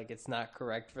German, it's like it's not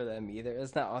correct for them either.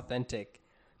 It's not authentic,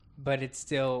 but it's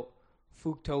still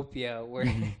Fuktopia, where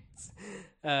it's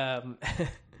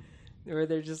where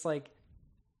they're just like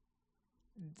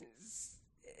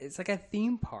it's like a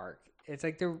theme park. It's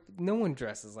like no one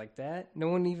dresses like that. No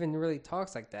one even really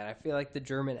talks like that. I feel like the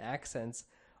German accents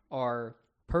are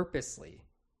purposely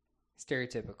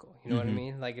stereotypical. You know what I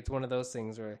mean? Like it's one of those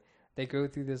things where they go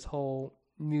through this whole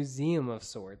museum of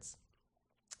sorts,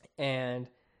 and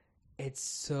it's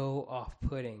so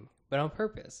off-putting, but on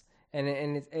purpose. But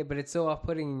it's so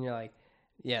off-putting, and you're like,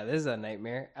 yeah, this is a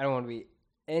nightmare. I don't want to be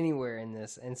anywhere in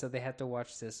this. And so they have to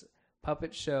watch this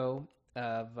puppet show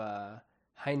of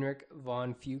Heinrich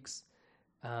von Fuchs.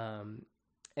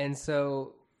 And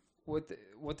so what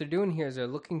they're doing here is they're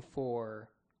looking for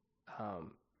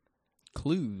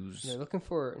clues. They're looking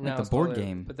for like the board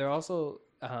game, but they're also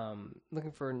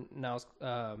looking for Niles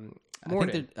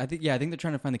Morden. I think they're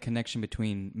trying to find the connection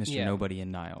between Mr. Nobody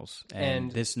and Niles,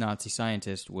 and this Nazi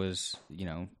scientist was,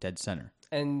 dead center.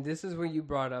 And this is where you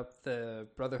brought up the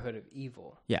Brotherhood of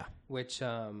Evil. Yeah, which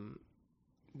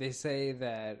they say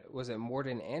that was it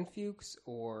Morden and Fuchs,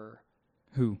 or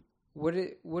who? What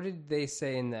did they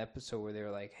say in the episode where they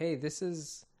were like, "Hey, this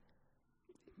is."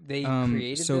 They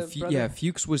created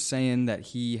Fuchs was saying that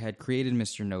he had created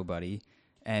Mr. Nobody,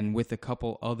 and with a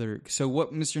couple other. So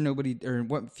what Mr. Nobody or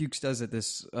what Fuchs does at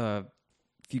this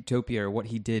Fuktopia, or what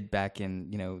he did back in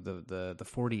the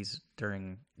 40s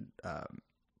during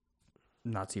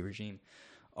Nazi regime,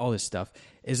 all this stuff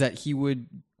is that he would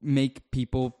make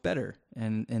people better,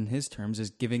 and in his terms is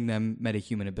giving them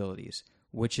metahuman abilities,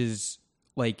 which is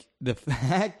like the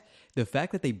fact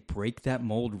that they break that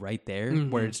mold right there,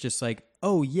 where it's just like,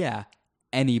 oh yeah,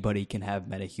 anybody can have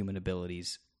metahuman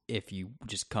abilities if you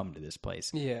just come to this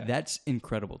place. Yeah. That's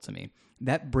incredible to me.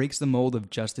 That breaks the mold of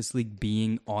Justice League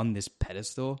being on this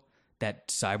pedestal that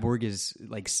Cyborg is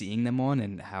like seeing them on,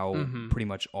 and how pretty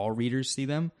much all readers see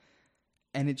them.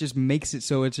 And it just makes it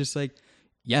so it's just like,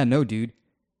 yeah, no, dude.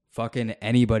 Fucking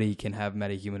anybody can have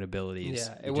metahuman abilities.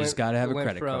 Yeah, you just got to have a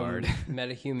credit card.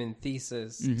 Metahuman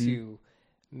thesis to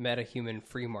metahuman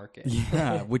free market.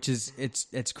 Yeah, which is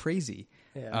it's crazy.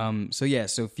 Yeah.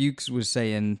 So Fuchs was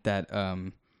saying that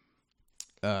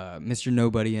Mr.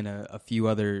 Nobody and a few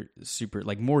other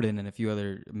like Morden and a few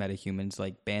other metahumans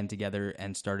like band together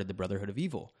and started the Brotherhood of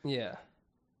Evil. Yeah.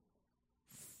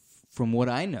 From what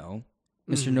I know,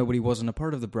 Mr. Nobody wasn't a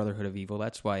part of the Brotherhood of Evil.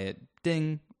 That's why it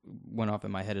went off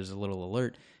in my head as a little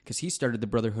alert, because he started the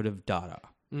Brotherhood of Dada,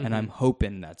 and I'm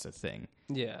hoping that's a thing.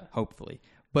 Yeah. Hopefully.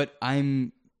 But I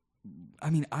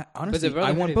honestly, I want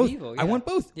Brotherhood of both. Evil, I want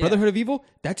both. Yeah. Brotherhood of Evil,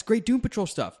 that's great Doom Patrol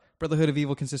stuff. Brotherhood of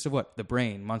Evil consists of what? The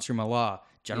Brain, Monsieur Mallah,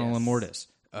 General Immortus,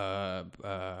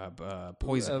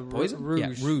 Poison. Poison? Rouge.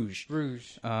 Yeah, Rouge.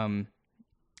 Rouge. Oh,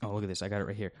 look at this. I got it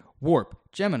right here. Warp,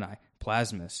 Gemini,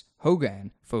 Plasmus,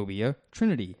 Hogan, Phobia,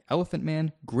 Trinity, Elephant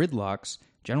Man, Gridlocks,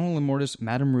 General Immortus,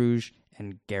 Madame Rouge,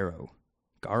 and Garrow.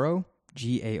 Garrow?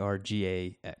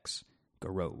 Gargax.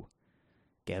 Garrow.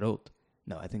 Garrot.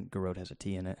 No, I think Garrot has a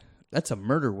T in it. That's a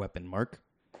murder weapon, Mark.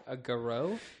 A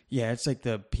garrote? Yeah, it's like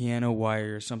the piano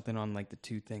wire or something on like the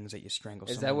two things that you strangle.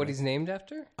 Is that what he's named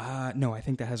after? No, I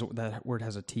think that word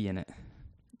has a T in it.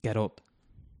 Garrot.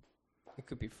 It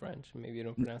could be French. Maybe you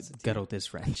don't pronounce it. Garrot is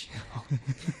French.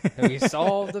 And we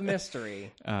solved the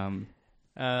mystery.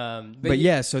 But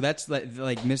yeah, so that's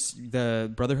like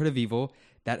the Brotherhood of Evil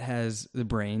that has the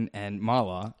Brain and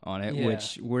Mala on it,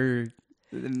 which we're.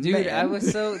 Dude, I was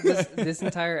so this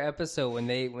entire episode when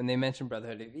they mentioned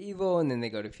Brotherhood of Evil and then they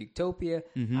go to Fuktopia,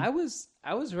 I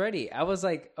was ready. I was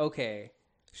like, okay,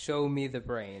 show me the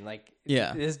Brain. Like,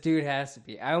 this dude has to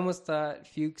be. I almost thought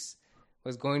Fuchs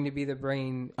was going to be the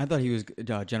Brain. I thought he was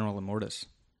General Immortus.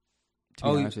 To be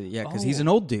honest with you, yeah, because he's an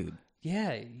old dude.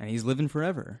 Yeah, and he's living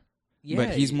forever. Yeah, but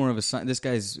he's more of a this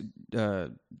guy's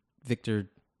Victor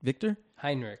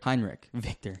Heinrich.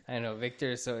 Victor I know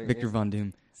Victor. So Victor Von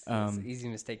Doom. It's an easy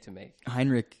mistake to make.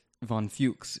 Heinrich von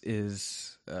Fuchs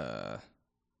is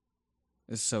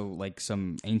so like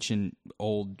some ancient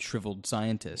old shriveled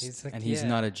scientist, He's like- and he's yeah.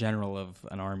 not a general of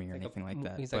an army or anything like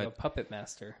that. He's like a puppet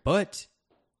master. But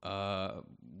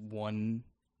one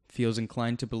feels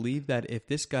inclined to believe that if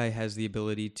this guy has the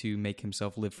ability to make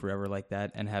himself live forever like that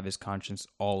and have his conscience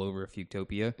all over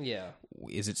Fuchtopia, Yeah.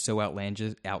 is it so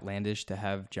outlandish to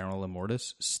have General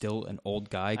Immortus still an old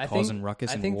guy causing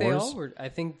ruckus and wars? They all were. I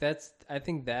think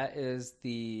that is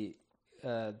the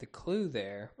clue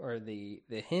there, or the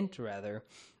hint rather,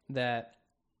 that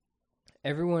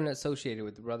everyone associated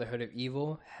with the Brotherhood of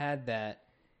Evil had that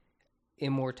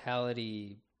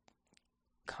immortality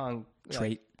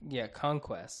Trait.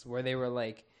 conquest, where they were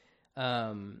like,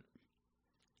 like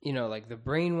the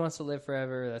brain wants to live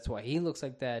forever. That's why he looks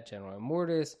like that. General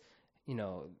Immortus,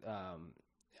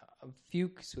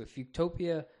 Fuchs with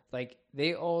Fuchtopia, like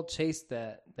they all chased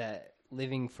that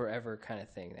living forever kind of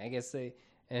thing. I guess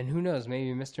and who knows,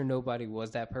 maybe Mr. Nobody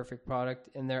was that perfect product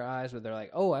in their eyes, where they're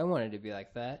like, oh, I wanted to be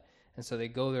like that, and so they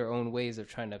go their own ways of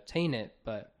trying to obtain it.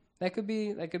 But that could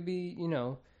be,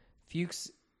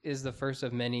 Fuchs is the first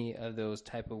of many of those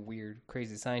type of weird,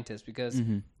 crazy scientists, because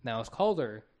Niles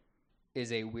Calder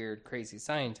is a weird, crazy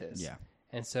scientist. Yeah.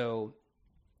 And so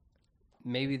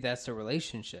maybe that's the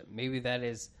relationship. Maybe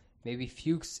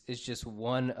Fuchs is just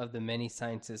one of the many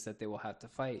scientists that they will have to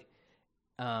fight.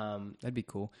 That'd be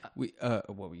cool. What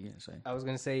were you going to say? I was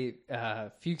going to say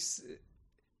Fuchs,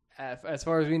 as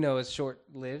far as we know, is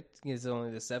short-lived. It's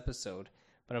only this episode.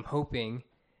 But I'm hoping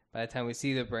by the time we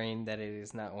see the brain that it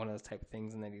is not one of those type of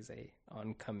things, and that he's a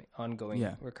ongoing,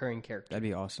 recurring character. That'd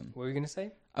be awesome. What were you going to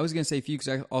say? I was going to say Fuchs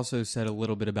also said a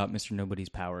little bit about Mr. Nobody's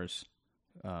powers,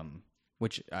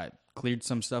 which cleared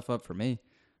some stuff up for me.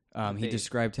 He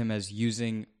described him as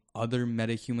using other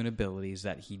metahuman abilities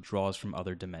that he draws from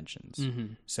other dimensions.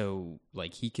 Mm-hmm. So,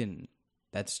 like,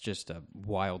 that's just a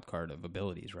wild card of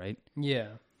abilities, right? Yeah.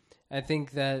 I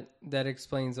think that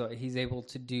explains why he's able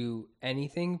to do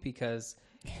anything, because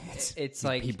it's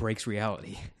like he breaks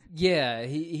reality. Yeah,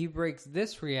 he breaks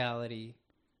this reality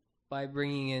by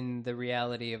bringing in the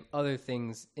reality of other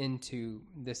things into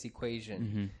this equation.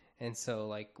 Mm-hmm. And so,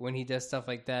 like, when he does stuff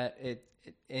like that,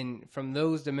 from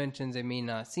those dimensions, it may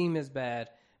not seem as bad,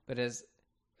 but as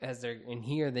they're in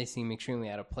here, they seem extremely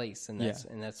out of place. And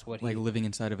that's what like living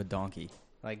inside of a donkey,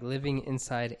 like living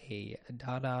inside a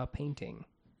Dada painting.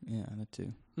 Yeah, that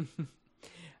too.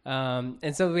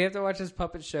 And so we have to watch this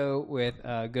puppet show with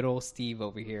good old Steve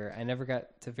over here. I never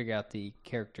got to figure out the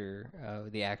character,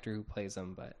 the actor who plays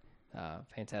him, but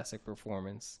fantastic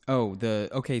performance. Oh,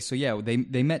 so yeah,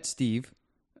 they met Steve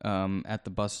at the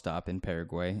bus stop in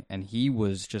Paraguay, and he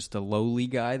was just a lowly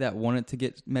guy that wanted to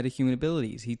get metahuman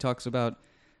abilities. He talks about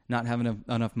not having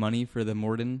enough money for the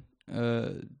Morden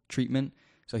treatment,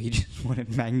 so he just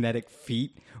wanted magnetic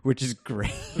feet, which is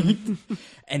great.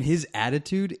 And his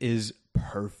attitude is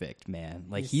perfect, man.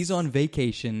 Like, he's on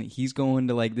vacation, he's going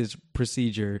to like this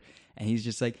procedure, and he's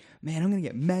just like, man, I'm gonna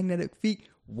get magnetic feet,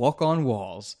 walk on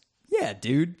walls. Yeah,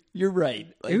 dude, you're right.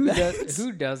 Like,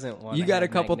 who doesn't want? You got a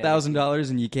couple $1,000s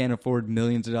and you can't afford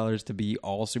millions of dollars to be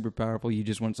all super powerful. You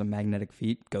just want some magnetic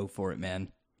feet. Go for it,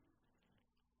 man.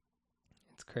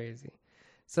 It's crazy.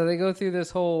 So they go through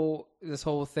this whole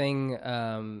thing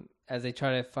as they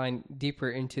try to find deeper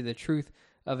into the truth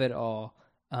of it all.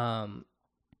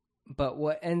 But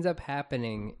what ends up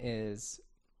happening is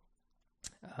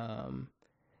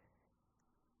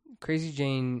Crazy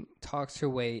Jane talks her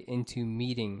way into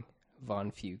meeting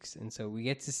Von Fuchs, and so we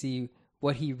get to see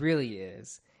what he really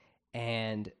is.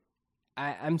 And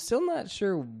I'm still not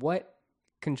sure what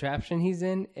contraption he's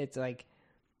in. It's like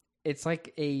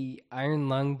a iron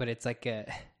lung, but it's like an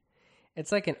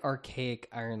archaic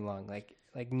iron lung.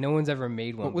 Like no one's ever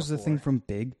made one. What was before. the thing from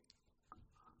Big?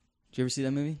 Did you ever see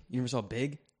that movie? You ever saw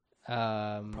Big?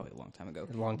 Probably a long time ago.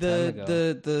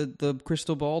 The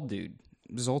crystal ball dude.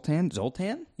 Zoltan?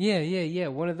 Yeah.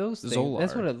 One of those things. Zolar.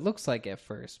 That's what it looks like at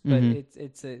first, but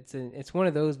it's one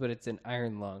of those, but it's an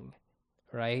iron lung,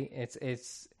 right?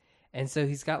 And so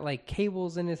he's got like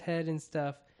cables in his head and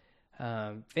stuff.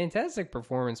 Fantastic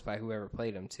performance by whoever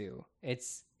played him too.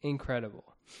 It's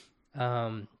incredible.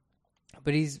 But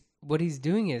what he's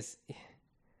doing is,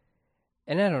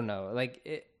 and I don't know,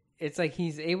 like it's like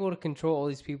he's able to control all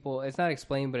these people. It's not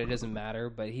explained, but it doesn't matter.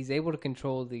 But he's able to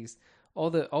control all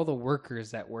the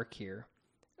workers that work here,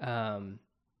 and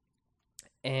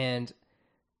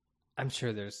I'm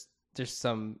sure there's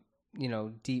some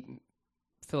deep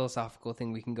philosophical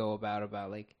thing we can go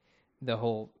about like the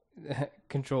whole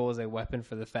control is a weapon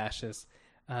for the fascists.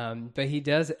 But he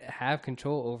does have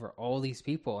control over all these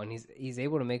people, and he's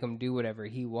able to make them do whatever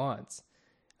he wants.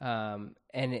 And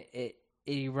it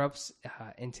erupts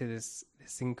into this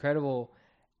incredible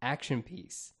action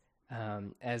piece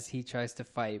as he tries to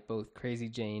fight both Crazy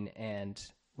Jane and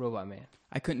Robot Man.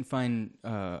 I couldn't find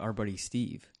our buddy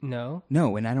Steve. No,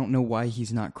 and I don't know why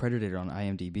he's not credited on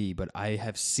IMDb, but I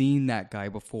have seen that guy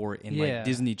before in like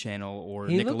Disney Channel or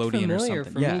he Nickelodeon or something.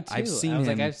 For me too. I've seen him.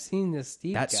 Like, I've seen this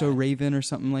Steve. That's guy. So Raven or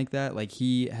something like that. Like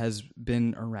he has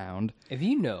been around. If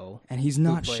you know, and he's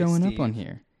not showing Steve, up on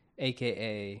here,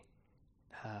 aka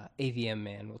AVM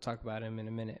Man. We'll talk about him in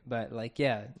a minute. But like,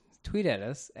 tweet at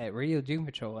us at Radio Doom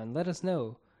Patrol and let us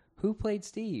know who played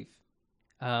Steve.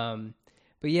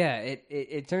 But yeah,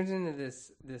 it turns into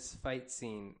this fight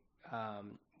scene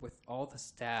with all the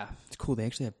staff. It's cool. They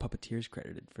actually have puppeteers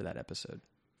credited for that episode.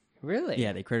 Really?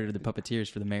 Yeah, they credited the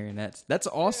puppeteers for the marionettes. That's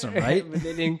awesome, right? But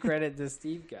they didn't credit the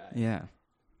Steve guy. Yeah.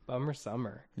 Bummer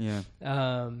summer. Yeah.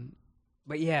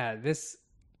 But yeah, this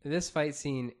fight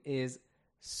scene is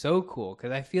so cool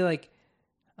because I feel like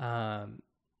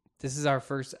this is our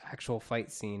first actual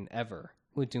fight scene ever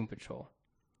with Doom Patrol.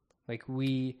 Like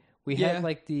we had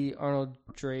like the Arnold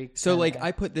Drake. So like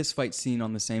I put this fight scene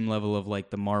on the same level of like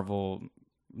the Marvel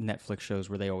Netflix shows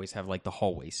where they always have like the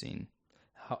hallway scene.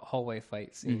 Hallway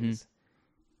fight scenes.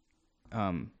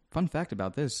 Mm-hmm. Fun fact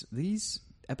about this: these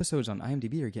episodes on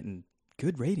IMDb are getting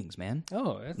good ratings, man.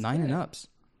 Oh, that's 9 good. and ups.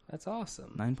 That's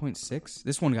awesome. 9.6.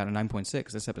 This one got a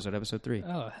 9.6. This episode 3.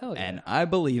 Oh, hell yeah! And I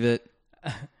believe it.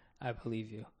 I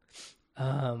believe you.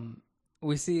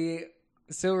 We see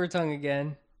Silver Tongue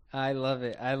again. I love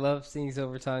it. I love seeing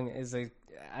Silver Tongue.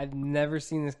 I've never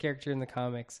seen this character in the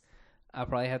comics. I'll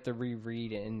probably have to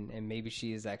reread it, and maybe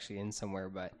she is actually in somewhere.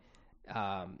 But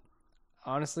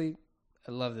honestly,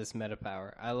 I love this meta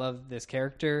power. I love this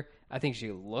character. I think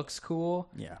she looks cool.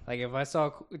 Yeah. Like if I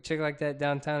saw a chick like that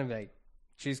downtown, I'd be like,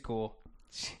 she's cool.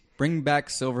 Bring back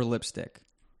silver lipstick.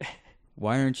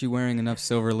 Why aren't you wearing enough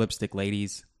silver lipstick,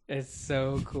 ladies? It's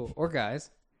so cool. Or guys.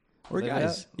 Or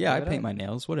guys. Yeah, I paint my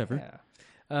nails, whatever. Yeah.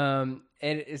 And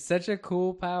it's such a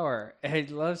cool power. I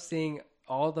love seeing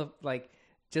all the, like,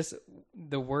 just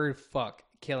the word fuck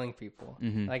killing people.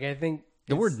 Mm-hmm. Like, I think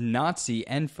the word Nazi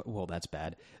and well, that's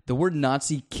bad. The word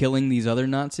Nazi killing these other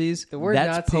Nazis. The word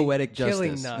that's Nazi poetic justice.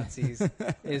 Killing Nazis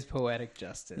is poetic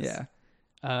justice. Yeah.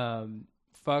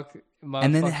 Fuck.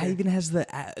 And then it even has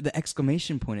the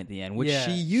exclamation point at the end, which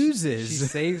she uses. She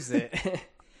saves it.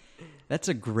 That's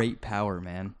a great power,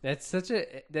 man. That's such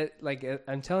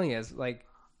I'm telling you, it's like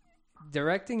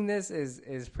directing this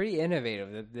is pretty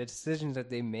innovative. The decisions that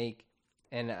they make,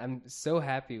 and I'm so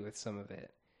happy with some of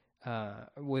it.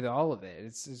 With all of it,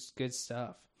 it's just good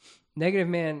stuff. Negative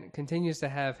Man continues to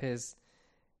have his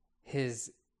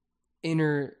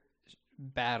inner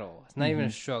battle. It's not even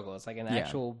a struggle. It's like an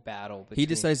actual battle. He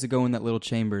decides to go in that little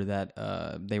chamber that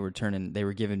they were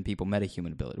giving people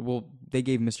metahuman ability. Well, they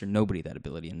gave Mr. Nobody that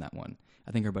ability in that one.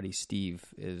 I think our buddy Steve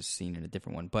is seen in a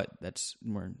different one, but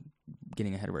we're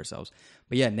getting ahead of ourselves.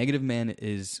 But yeah, Negative Man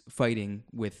is fighting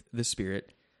with the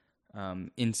spirit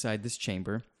inside this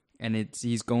chamber, and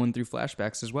he's going through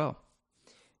flashbacks as well.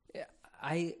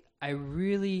 I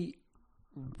really,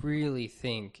 really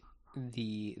think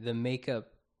the makeup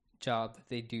job that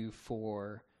they do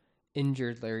for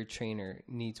injured Larry Trainor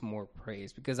needs more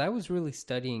praise, because I was really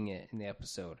studying it in the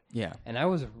episode. Yeah. And I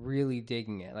was really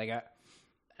digging it. Like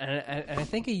I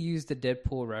think I used the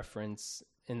Deadpool reference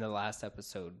in the last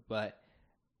episode, but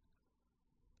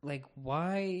like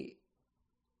why?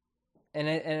 And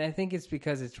I think it's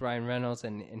because it's Ryan Reynolds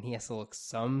and he has to look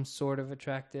some sort of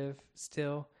attractive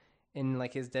still in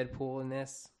like his Deadpool in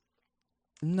this.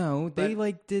 No, they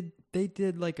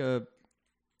did like a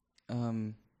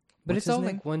but it's all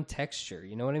like one texture,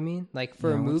 you know what I mean? Like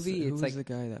for a movie, who was the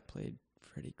guy that played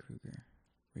Freddy Krueger?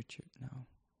 Richard? No,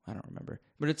 I don't remember.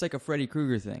 But it's like a Freddy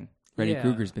Krueger thing. Freddy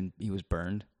Krueger's he was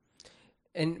burned.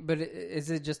 But is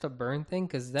it just a burn thing?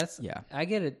 Because I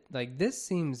get it. Like this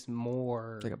seems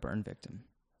more it's like a burn victim.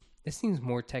 This seems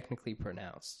more technically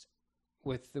pronounced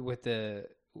with the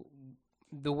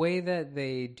way that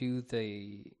they do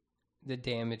the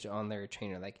damage on their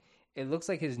trainer. Like it looks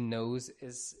like his nose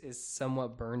is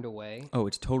somewhat burned away. Oh,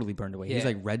 it's totally burned away. Yeah. He's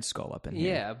like Red Skull up in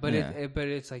here. Yeah, but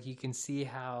it's like you can see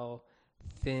how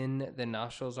thin the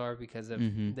nostrils are because of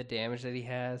the damage that he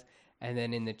has. And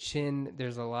then in the chin,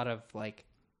 there's a lot of like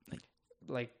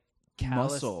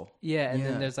callus. Muscle. Yeah, and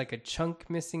then there's like a chunk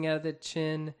missing out of the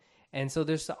chin. And so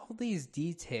there's all these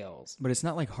details. But it's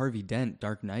not like Harvey Dent,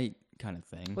 Dark Knight kind of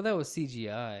thing. Well, that was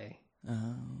CGI.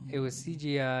 It was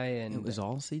CGI, and It was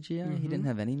all CGI? Mm-hmm. He didn't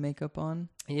have any makeup on?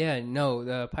 yeah, no,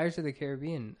 the Pirates of the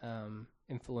Caribbean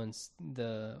influenced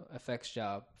the effects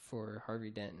job for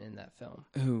Harvey Dent in that film.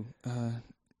 Who?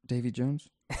 Davy Jones?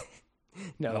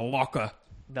 No, Locker.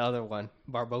 the other one,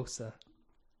 Barbosa.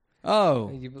 Oh.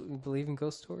 You believe in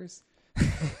ghost tours?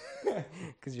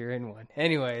 Because you're in one.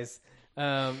 Anyways,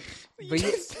 but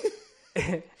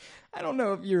I don't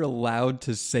know if you're allowed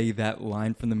to say that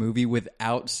line from the movie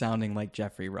without sounding like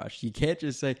Jeffrey Rush. You can't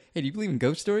just say, hey, do you believe in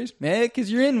ghost stories? Man,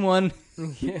 because you're in one.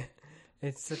 yeah,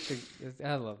 it's such a.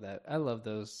 I love that. I love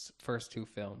those first two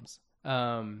films.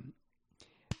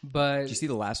 But Did you see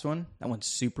the last one? That one's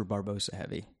super Barbosa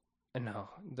heavy. no.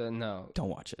 Don't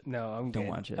watch it. No, I'm Don't good.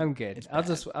 watch it. I'm good. It's I'll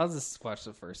bad. just watch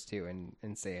the first two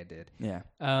and say I did. Yeah.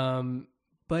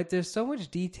 But there's so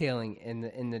much detailing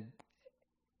in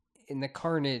the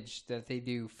carnage that they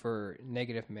do for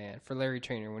Negative Man, for Larry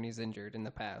Trainer when he's injured in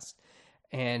the past.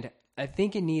 And I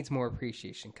think it needs more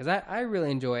appreciation because I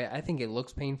really enjoy it. I think it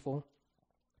looks painful.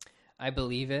 I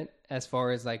believe it as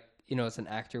far as like, it's an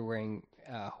actor wearing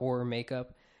horror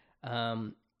makeup.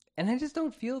 And I just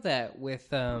don't feel that with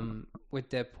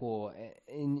Deadpool.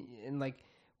 And like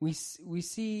we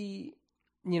see,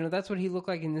 that's what he looked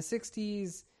like in the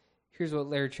 60s. Here's what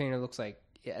Larry Trainer looks like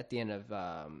at the end of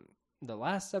the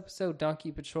last episode,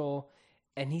 Donkey Patrol,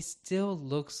 and he still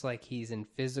looks like he's in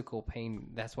physical pain.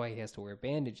 That's why he has to wear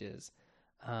bandages.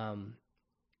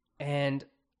 And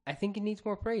I think it needs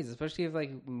more praise, especially if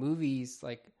like movies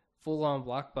like full-on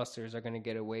blockbusters are going to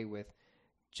get away with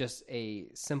just a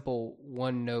simple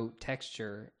one-note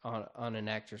texture on an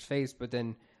actor's face, but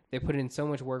then they put in so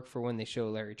much work for when they show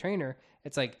Larry Trainer.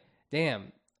 It's like,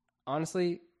 damn,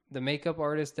 honestly, the makeup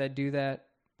artists that do that,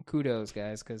 kudos,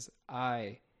 guys, because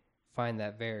I find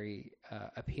that very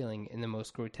appealing in the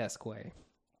most grotesque way.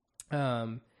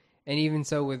 And even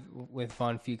so with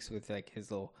Von Fuchs with like his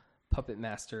little puppet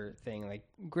master thing, like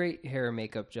great hair and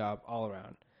makeup job all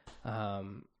around.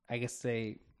 I guess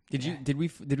they Did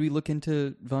we look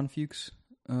into Von Fuchs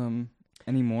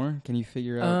anymore? Can you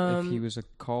figure out if he was a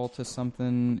call to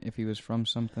something, if he was from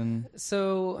something?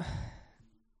 So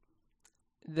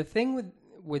the thing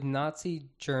with Nazi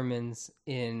Germans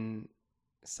in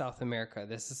South America,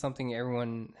 this is something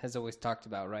everyone has always talked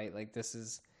about, right? Like this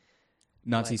is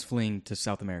Nazis fleeing to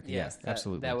South America. yes, Yeah,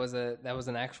 absolutely. That was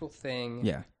an actual thing.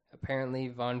 Yeah. Apparently,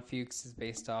 Von Fuchs is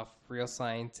based off real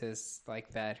scientists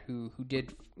like that who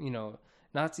did,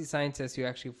 Nazi scientists who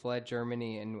actually fled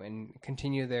Germany and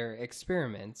continue their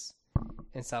experiments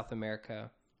in South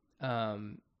America. I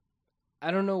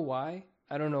don't know why.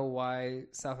 I don't know why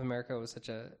South America was such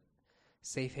a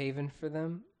safe haven for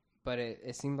them, but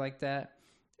it seemed like that.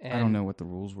 And I don't know what the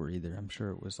rules were either. I'm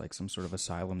sure it was like some sort of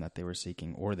asylum that they were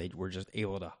seeking, or they were just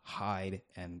able to hide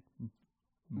and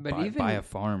buy a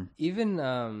farm.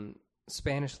 Even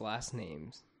Spanish last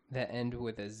names that end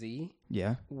with a Z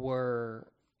Yeah. were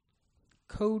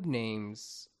code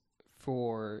names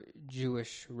for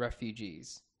Jewish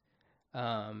refugees.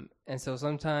 And so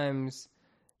sometimes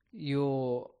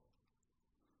you'll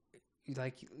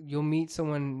meet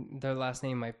someone, their last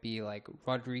name might be like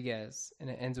Rodriguez and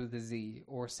it ends with a Z,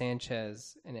 or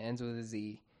Sanchez and it ends with a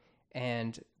Z.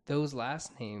 And those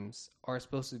last names are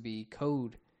supposed to be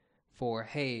code for,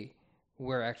 hey,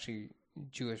 we're actually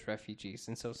Jewish refugees.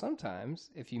 And so sometimes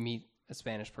if you meet a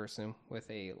Spanish person with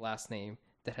a last name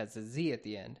that has a Z at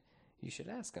the end, you should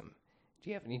ask them, do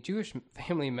you have any Jewish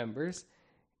family members?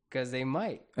 Because they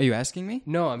might. Are you asking me?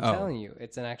 No, I'm telling you,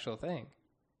 it's an actual thing.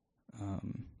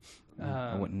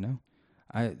 I wouldn't know.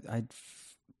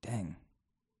 Dang.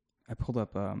 I pulled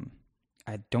up,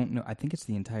 I don't know. I think it's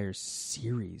the entire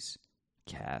series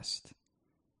cast.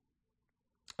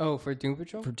 Oh, for Doom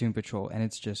Patrol? For Doom Patrol, and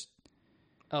it's just...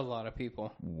 A lot of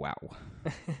people. Wow.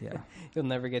 Yeah. You'll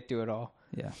never get through it all.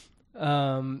 Yeah.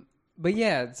 But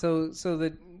yeah, so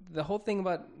the whole thing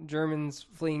about Germans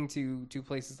fleeing to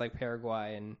places like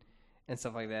Paraguay and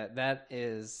stuff like that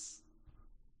is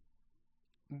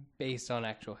based on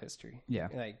actual history. Yeah.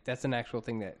 Like that's an actual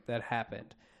thing that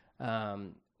happened.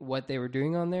 What they were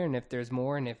doing on there, and if there's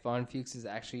more, and if Von Fuchs is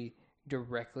actually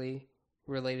directly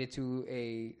related to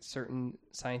a certain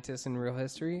scientist in real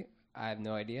history, I have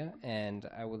no idea, and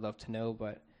I would love to know,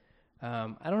 but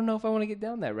I don't know if I want to get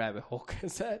down that rabbit hole,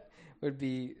 because that would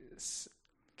be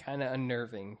kind of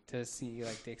unnerving to see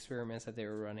like the experiments that they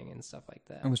were running and stuff like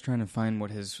that. I was trying to find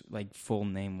what his like full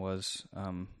name was.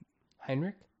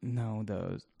 Heinrich? No,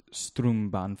 the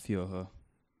Sturmbannführer,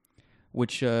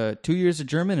 which 2 years of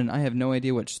German, and I have no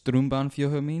idea what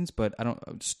Sturmbannführer means, but I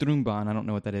don't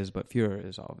know what that is, but Führer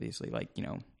is obviously like,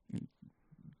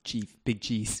 chief, big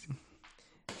cheese.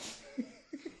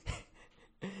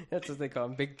 That's what they call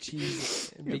him, Big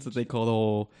Cheese. That's what they call the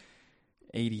whole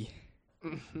 80.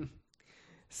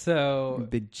 So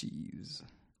Big cheese.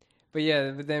 But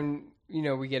yeah, but then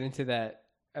we get into that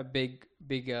a big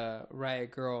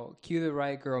Riot Girl. Cue the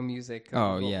Riot Girl music.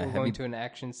 Oh we're, yeah, we're going to an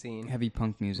action scene. Heavy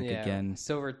punk music again.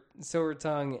 Silver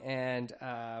Tongue and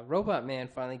Robot Man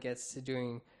finally gets to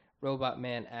doing Robot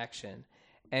Man action,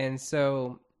 and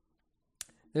so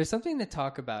there's something to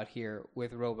talk about here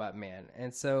with Robot Man.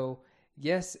 And so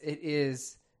yes, it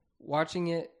is watching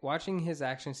his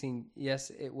action scene.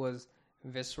 Yes, it was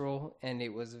visceral and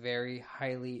it was very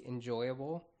highly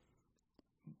enjoyable.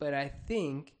 But I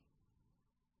think,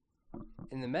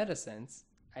 in the meta sense,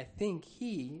 I think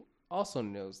he also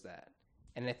knows that.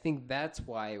 And I think that's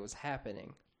why it was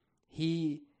happening.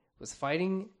 He was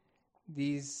fighting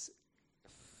these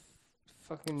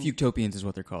fucking... Futopians is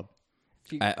what they're called.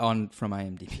 From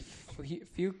IMDb.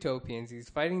 Futopians. He's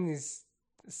fighting these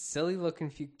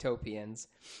silly-looking Futopians.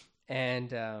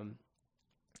 And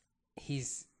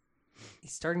he's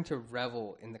starting to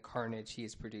revel in the carnage he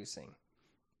is producing.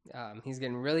 He's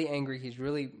getting really angry. He's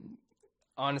really,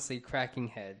 honestly, cracking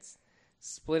heads,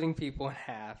 splitting people in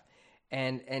half,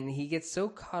 and he gets so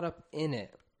caught up in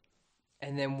it.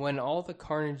 And then when all the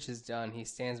carnage is done, he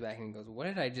stands back and he goes, "What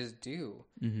did I just do?"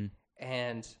 Mm-hmm.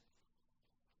 And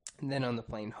then on the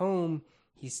plane home,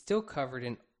 he's still covered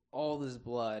in all this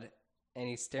blood, and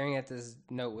he's staring at this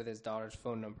note with his daughter's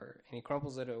phone number, and he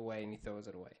crumples it away and he throws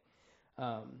it away.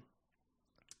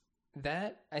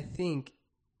 That, I think,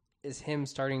 is him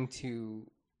starting to,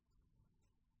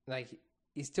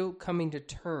 he's still coming to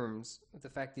terms with the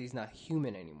fact that he's not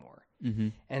human anymore. Mm-hmm.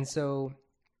 And so,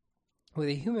 with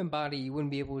a human body, you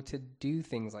wouldn't be able to do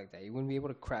things like that. You wouldn't be able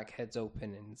to crack heads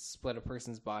open and split a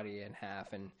person's body in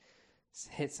half and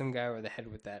hit some guy over the head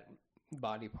with that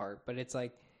body part. But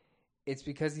it's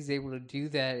because he's able to do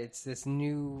that. It's this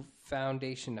new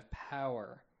foundation of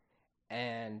power.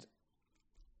 And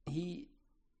he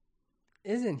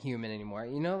isn't human anymore,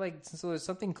 so there's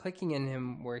something clicking in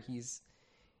him where he's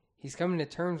coming to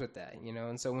terms with that,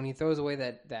 and so when he throws away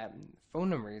that phone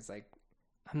number, he's like,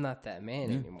 I'm not that man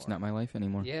anymore. It's not my life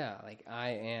anymore. Yeah, I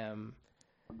am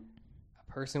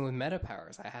a person with meta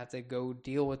powers. I have to go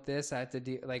deal with this. I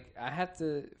have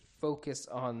to focus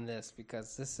on this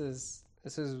because this is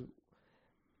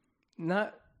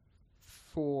not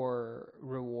for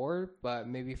reward, but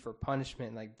maybe for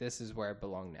punishment. This is where I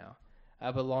belong now. I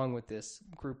belong with this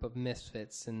group of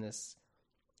misfits in this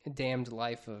damned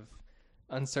life of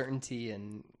uncertainty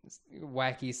and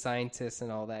wacky scientists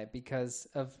and all that because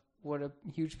of what a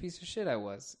huge piece of shit I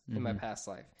was in my past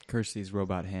life. Curse these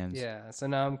robot hands. Yeah, so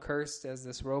now I'm cursed as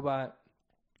this robot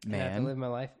man. And I have to live my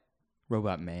life.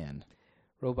 Robot man.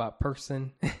 Robot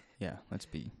person. Yeah, let's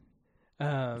be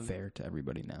fair to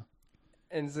everybody now.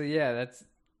 And so, yeah, that's...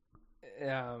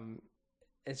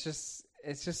 It's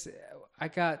just... I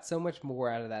got so much more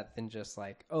out of that than just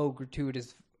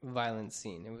gratuitous violence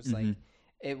scene. It was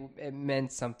it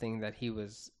meant something that he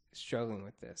was struggling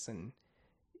with this. And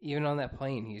even on that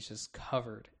plane, he's just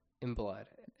covered in blood.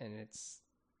 And it's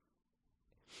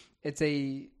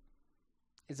a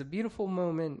beautiful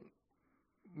moment,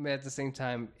 but at the same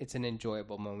time, it's an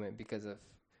enjoyable moment because of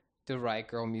the Riot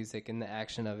Girl music and the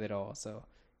action of it all. So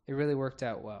it really worked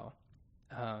out well.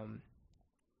 And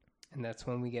that's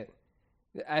when we get...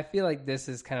 I feel like this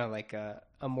is kind of like a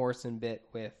Morrison bit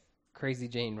with Crazy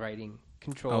Jane writing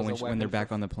Control as a weapon. When they're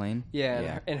back on the plane?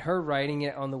 Yeah. And her writing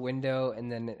it on the window, and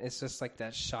then it's just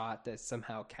that shot that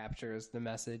somehow captures the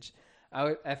message.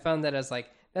 I found that as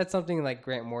that's something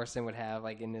Grant Morrison would have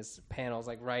in his panels,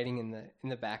 writing in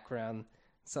the background,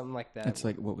 something like that. It's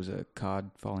what was a cod,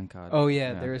 falling cod? Oh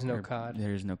yeah, there is no cod.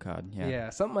 There is no cod. Yeah. Yeah,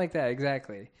 something like that,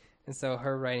 exactly. And so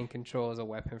her writing Control as a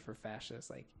weapon for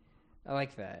fascists, I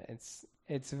like that.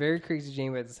 It's very Crazy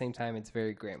Jane, but at the same time, it's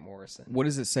very Grant Morrison. What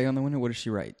does it say on the window? What does she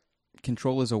write?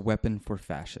 Control is a weapon for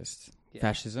fascists. Yeah.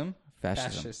 Fascism?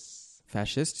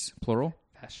 Fascists, plural?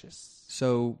 Fascists.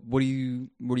 So what are you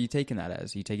taking that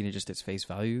as? Are you taking it just its face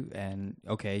value? And,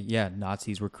 okay, yeah,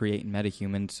 Nazis were creating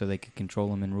metahumans so they could control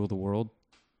them and rule the world?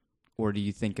 Or do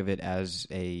you think of it as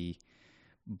a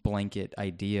blanket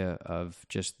idea of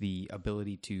just the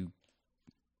ability to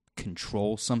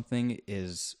control something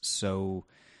is so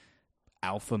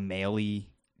alpha male-y,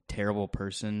 terrible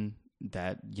person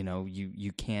that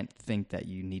you can't think that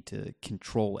you need to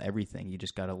control everything. You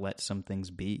just got to let some things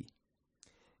be.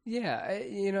 Yeah,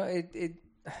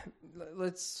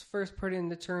 let's first put it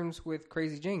into terms with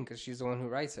Crazy Jane because she's the one who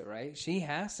writes it, right? She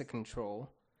has to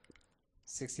control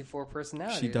 64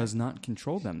 personalities. She does not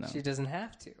control them though. She doesn't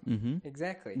have to. Mm-hmm.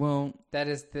 Exactly. Well, that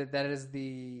is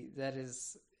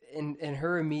in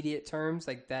her immediate terms,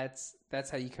 like that's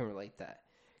how you can relate that.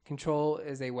 Control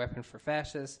is a weapon for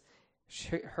fascists.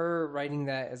 Her writing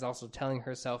that is also telling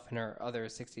herself and her other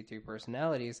 63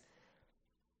 personalities,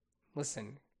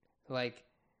 listen, like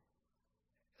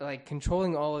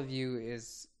controlling all of you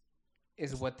is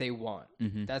what they want.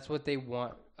 Mm-hmm. That's what they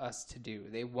want us to do.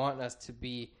 They want us to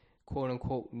be quote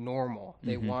unquote normal.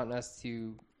 They Mm-hmm. want us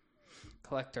to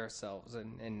collect ourselves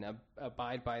and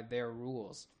abide by their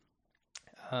rules.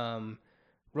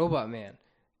 Robot Man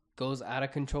goes out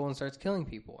of control and starts killing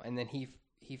people, and then he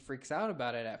freaks out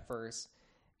about it at first,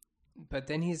 but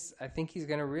then I think he's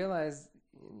going to realize,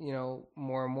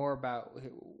 more and more about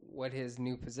what his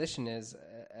new position is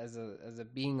as a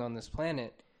being on this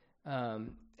planet.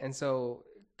 And so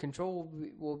control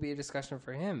will be a discussion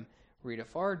for him. Rita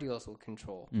Farr deals with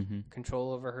control,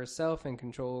 control over herself and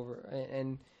control over,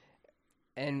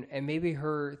 and maybe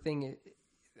her thing,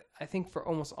 I think for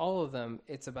almost all of them,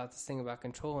 it's about this thing about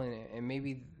control, and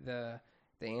maybe the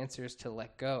answer is to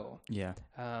let go. Yeah.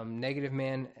 Negative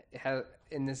Man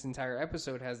in this entire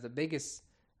episode has the biggest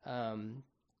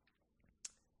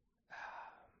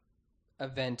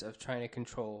event of trying to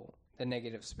control the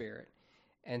negative spirit.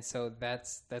 And so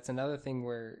that's another thing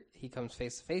where he comes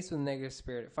face to face with the negative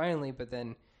spirit finally, but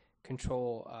then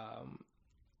control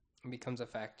becomes a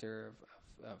factor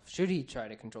of should he try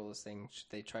to control this thing? Should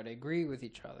they try to agree with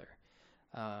each other?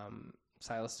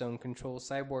 Silas Stone controls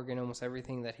Cyborg in almost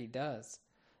everything that he does.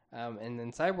 And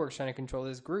then Cyborg's trying to control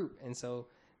this group. And so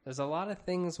there's a lot of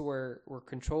things where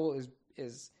control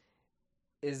is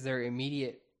their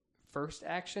immediate first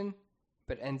action,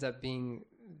 but ends up being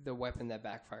the weapon that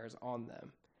backfires on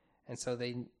them. And so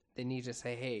they need to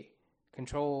say, hey,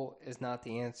 control is not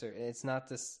the answer. It's not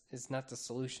the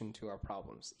solution to our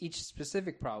problems. Each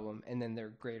specific problem and then their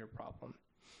greater problem.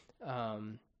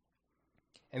 And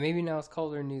maybe Niles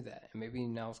Calder knew that. And maybe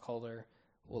Niles Calder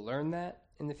will learn that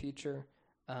in the future.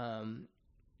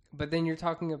 But then you're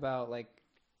talking about like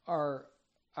our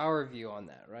view on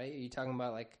that, right? Are you talking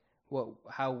about like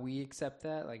how we accept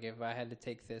that? Like if I had to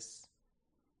take this,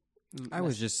 I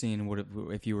was just seeing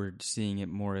if you were seeing it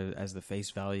more as the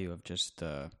face value of just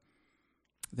the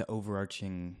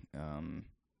overarching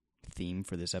theme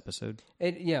for this episode.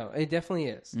 It definitely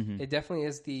is. Mm-hmm. It definitely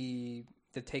is the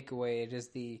takeaway. It is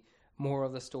the moral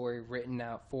of the story written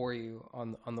out for you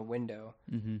on the window.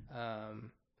 Mm-hmm.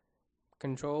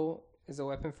 Control is a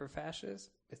weapon for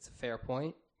fascists. It's a fair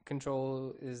point.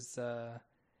 Control is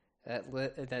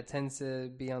that tends to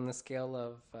be on the scale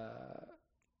of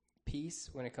peace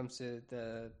when it comes to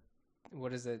the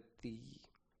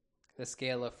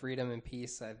scale of freedom and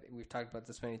peace. We've talked about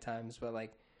this many times, but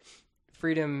like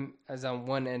freedom is on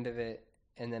one end of it,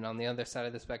 and then on the other side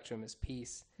of the spectrum is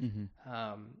peace.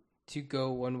 Mm-hmm. To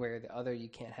go one way or the other, you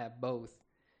can't have both.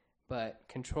 But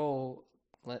control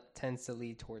tends to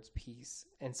lead towards peace,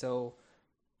 and so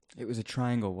it was a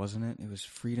triangle, wasn't it? It was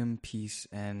freedom, peace,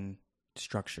 and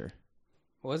structure.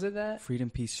 Was it that? Freedom,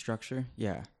 peace, structure?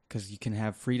 Yeah, because you can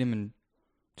have freedom and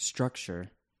structure,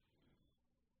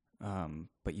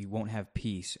 but you won't have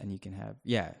peace, and you can have...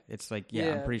 Yeah, it's like...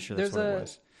 Yeah, I'm pretty sure that's what it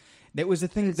was. That was a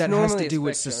thing that has to do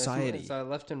with society. It's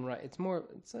left and right. It's more...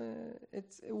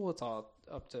 It's all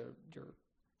up to your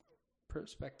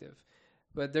perspective.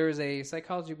 But there is a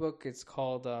psychology book. It's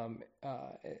called...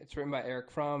 it's written by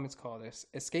Eric Fromm. It's called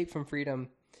Escape from Freedom.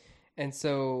 And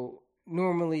so...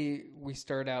 Normally, we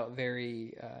start out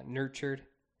very nurtured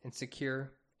and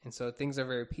secure, and so things are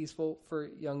very peaceful for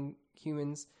young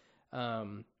humans.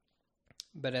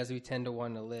 But as we tend to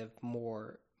want to live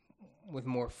with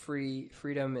more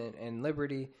freedom and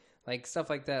liberty, like stuff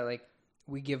like that, like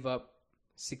we give up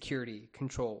security,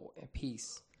 control, and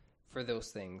peace for those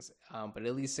things. But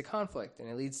it leads to conflict and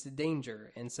it leads to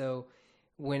danger, and so.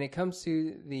 When it comes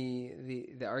to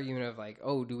the argument of like,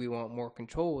 oh, do we want more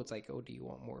control? It's like, oh, do you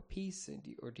want more peace,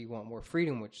 or do you want more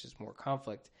freedom, which is more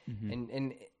conflict? Mm-hmm.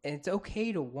 And it's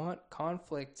okay to want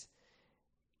conflict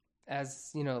as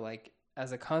like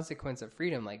as a consequence of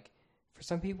freedom. Like for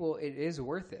some people, it is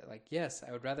worth it. Like yes,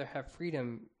 I would rather have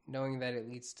freedom, knowing that it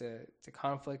leads to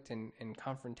conflict and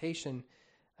confrontation.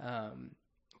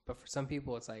 But for some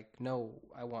people, it's like, no,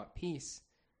 I want peace.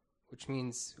 Which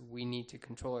means we need to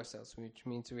control ourselves, which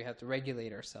means we have to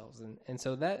regulate ourselves. And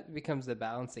so that becomes the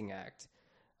balancing act.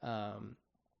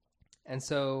 And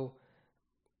so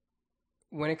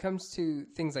when it comes to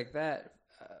things like that,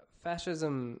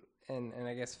 fascism, and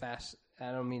I guess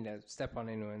I don't mean to step on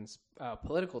anyone's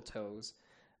political toes,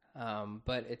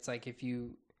 but it's like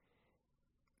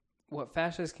what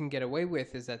fascists can get away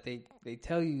with is that they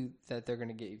tell you that they're going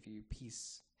to give you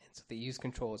peace And so they use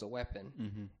control as a weapon.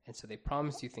 Mm-hmm. And so they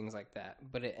promise you things like that.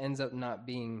 But it ends up not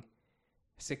being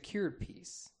secured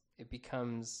peace. It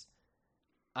becomes,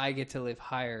 I get to live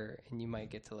higher and you might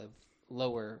get to live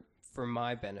lower for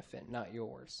my benefit, not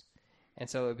yours. And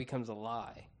so it becomes a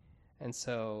lie. And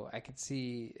so I could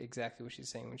see exactly what she's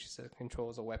saying when she says control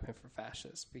is a weapon for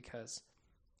fascists, because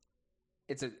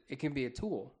it can be a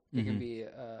tool. It can be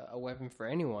a weapon for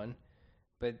anyone,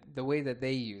 but the way that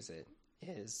they use it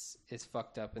is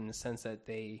fucked up in the sense that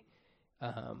they,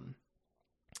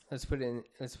 let's put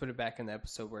it back in the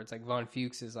episode where it's like Von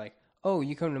Fuchs is like, oh,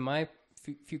 you come to my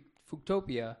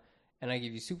Fuchtopia and I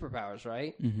give you superpowers,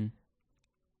 right? Mm-hmm.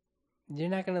 You're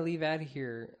not going to leave out of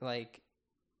here like,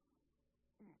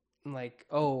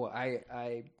 oh,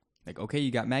 I Like, okay,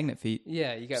 you got magnet feet.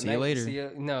 yeah, you got See you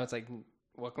later. No, it's like,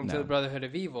 welcome to No. the Brotherhood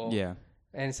of Evil. Yeah.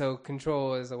 And so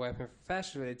control is a weapon for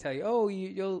fascists where they tell you, oh,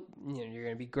 you're going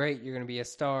to be great, you're going to be a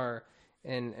star,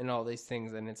 and all these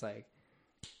things, and it's like,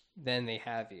 then they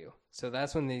have you. So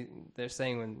that's when they're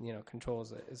saying when control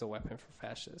is a weapon for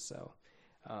fascists. So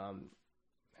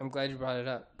I'm glad you brought it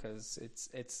up, because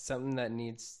it's something that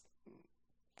needs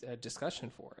a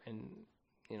discussion for, and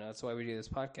that's why we do this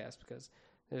podcast, because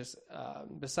there's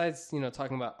besides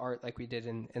talking about art like we did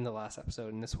in the last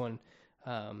episode, and this one,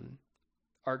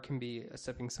 art can be a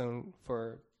stepping stone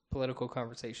for political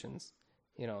conversations,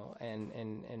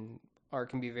 and art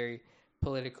can be very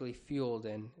politically fueled,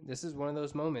 and this is one of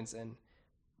those moments, and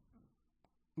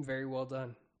very well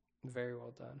done. Very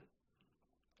well done.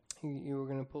 You were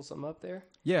going to pull something up there?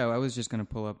 Yeah, I was just going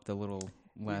to pull up the little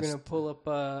We're last... going to pull up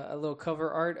a little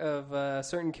cover art of a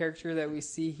certain character that we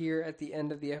see here at the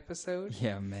end of the episode.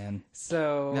 Yeah, man.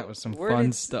 So That was some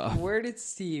fun stuff. Where did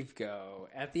Steve go?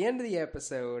 At the end of the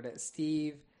episode,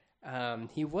 Steve,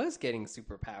 he was getting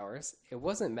superpowers. It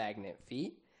wasn't magnet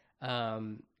feet, but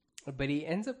he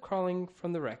ends up crawling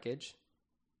from the wreckage.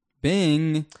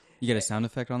 Bing! You get a sound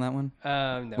effect on that one?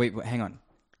 No. Wait, hang on.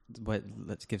 But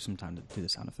let's give some time to do the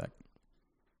sound effect.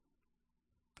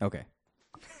 Okay.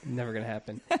 Never gonna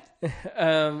happen.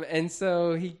 And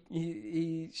so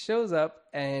he shows up,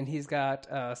 and he's got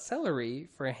celery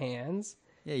for hands.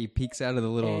 Yeah, he peeks out of the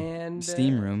little And,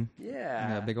 steam room. Yeah.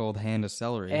 Got a big old hand of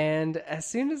celery. And as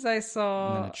soon as I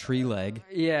saw, and then a tree leg.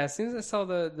 yeah, as soon as I saw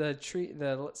the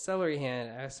celery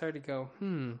hand, I started to go,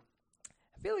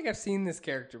 I feel like I've seen this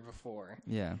character before.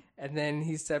 Yeah. And then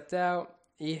he stepped out.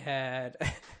 He had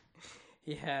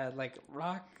like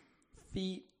rock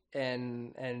feet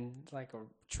and like a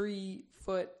tree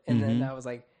foot, and then I was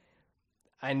like,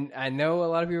 I know a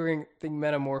lot of people are going to think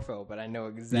Metamorpho, but I know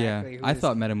exactly who I this-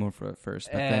 thought Metamorpho at first,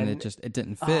 but then And- it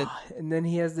didn't fit. and then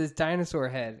he has this dinosaur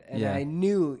head, and Yeah. I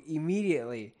knew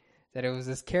immediately that it was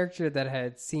this character that I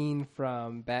had seen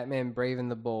from Batman Brave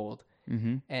and the Bold.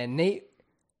 Mm-hmm. And Nate,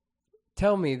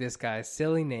 tell me this guy's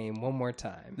silly name one more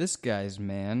time. This guy's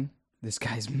man.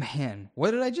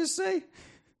 What did I just say?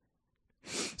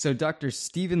 So Dr.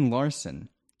 Steven Larson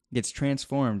gets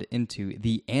transformed into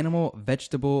the Animal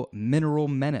Vegetable Mineral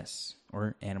Menace,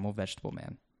 or Animal Vegetable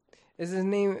Man. Is his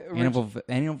name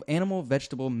Animal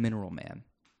Vegetable Mineral Man.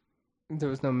 There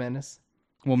was no menace.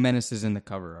 Well, Menace is in the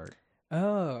cover art.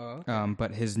 Oh, okay.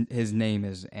 But his name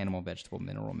is Animal Vegetable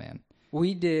Mineral Man.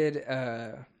 We did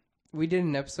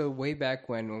an episode way back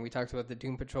when we talked about the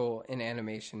Doom Patrol in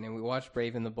animation, and we watched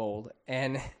Brave and the Bold,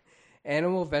 and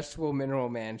Animal Vegetable Mineral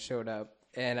Man showed up,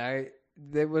 and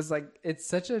it was like, it's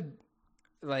such a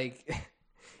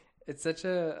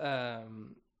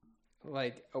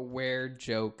like aware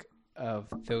joke of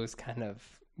those kind of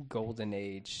golden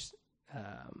age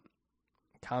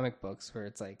comic books where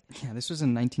it's like, Yeah, this was in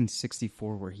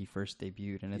 1964 where he first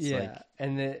debuted, and it's like...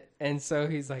 and so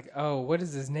he's like, oh, what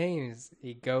is his name?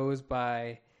 He goes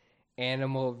by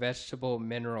Animal Vegetable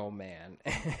Mineral Man.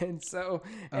 And so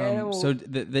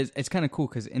it's kind of cool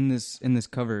because in this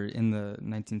cover in the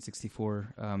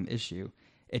 1964 issue,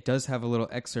 it does have a little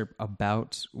excerpt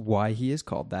about why he is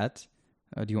called that.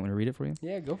 Do you want me to read it for you?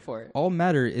 yeah, go for it. All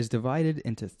matter is divided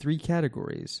into 3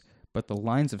 categories, but the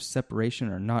lines of separation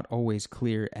are not always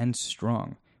clear and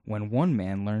strong. When one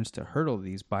man learns to hurdle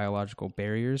these biological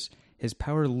barriers, his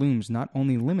power looms not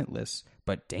only limitless,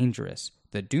 but dangerous.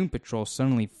 The Doom Patrol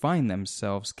suddenly find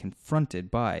themselves confronted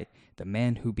by the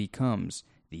man who becomes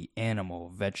the Animal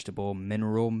Vegetable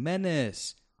Mineral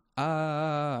Menace.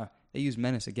 They use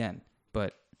menace again,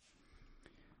 but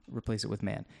replace it with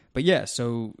man. But yeah,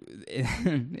 so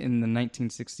in the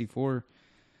 1964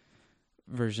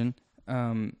 version,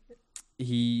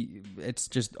 it's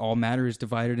just all matter is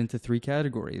divided into 3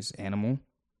 categories: animal,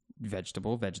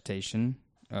 vegetable, vegetation,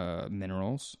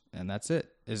 minerals, and that's it.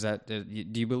 Is that? Do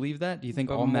you believe that? Do you think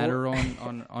But all more- matter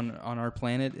on our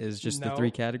planet is just the No. 3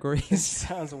 It categories?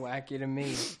 sounds wacky to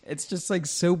me. It's just like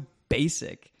so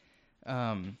basic.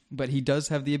 But he does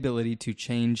have the ability to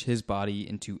change his body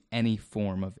into any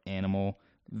form of animal,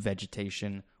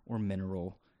 vegetation, or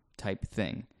mineral type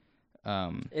thing.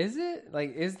 Is it?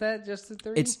 Like, is that just the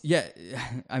 3? It's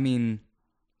I mean,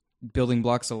 building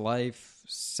blocks of life,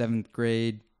 7th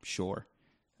grade, sure.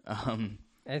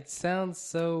 It sounds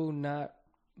so not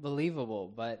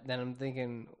believable, but then I'm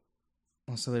thinking,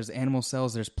 So there's animal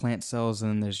cells, there's plant cells,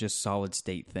 and then there's just solid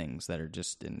state things that are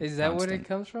just in. is that what constant- it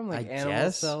comes from? Like I animal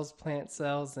guess. cells, plant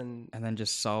cells, and And then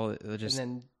just solid, just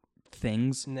then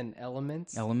things,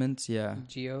 elements, yeah,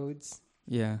 geodes,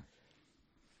 yeah,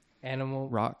 animal,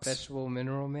 rocks. vegetable,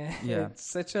 mineral man. Yeah. It's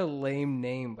such a lame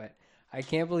name, but I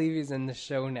can't believe he's in the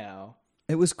show now.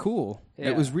 It was cool. Yeah.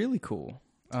 It was really cool.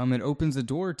 It opens the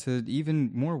door to even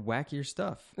more wackier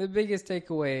stuff. The biggest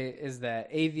takeaway is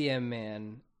that AVM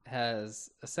Man has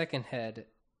a second head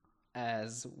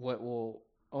as what will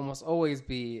almost always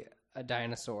be a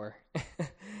dinosaur.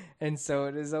 And so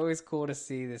it is always cool to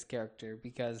see this character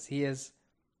because he is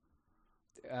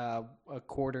a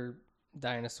quarter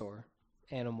dinosaur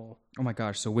animal. Oh my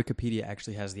gosh! So Wikipedia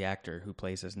actually has the actor who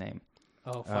plays his name,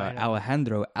 Oh, fine.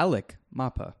 Alejandro Alec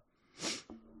Mapa.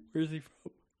 Where's he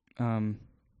from?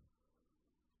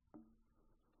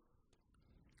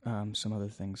 Some other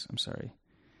things. I'm sorry.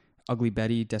 Ugly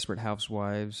Betty, Desperate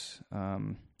Housewives.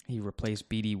 He replaced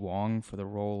B.D. Wong for the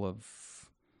role of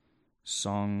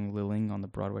Song Liling on the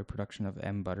Broadway production of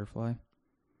M. Butterfly.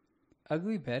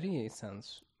 Ugly Betty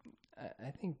sounds...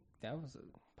 I think that was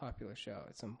a popular show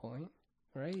at some point,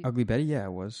 right? Ugly Betty, yeah,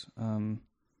 it was. I'm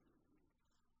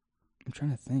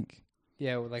trying to think.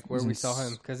 Yeah, like where Was we in saw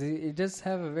him. Because he does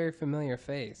have a very familiar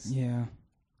face. Yeah.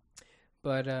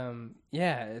 But,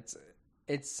 yeah,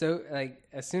 it's so, like,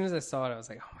 as soon as I saw it, I was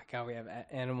like, oh my God, we have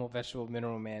Animal, Vegetable,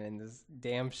 Mineral Man in this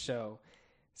damn show.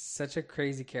 Such a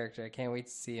crazy character. I can't wait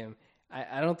to see him.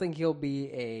 I don't think he'll be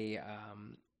a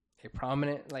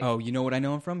prominent, like... Oh, you know what I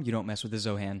know him from? You Don't Mess with the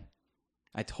Zohan.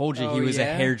 I told you Oh, he was a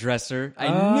yeah? hairdresser. I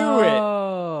knew it.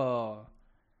 Oh,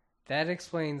 that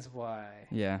explains why.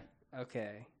 Yeah.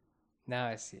 Okay, now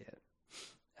I see it.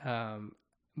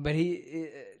 But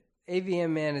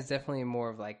AVM Man is definitely more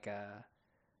of like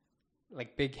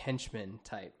big henchman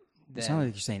type. It sounds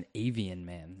like you're saying avian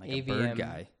man, like a AVM. bird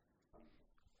guy.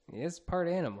 He is part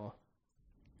animal.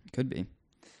 Could be.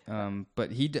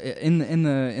 But he in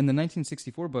the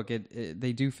 1964 book,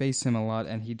 they do face him a lot,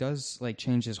 and he does like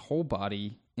change his whole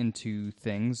body into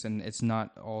things, and it's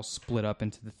not all split up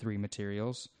into the 3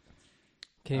 materials.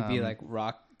 Can he be like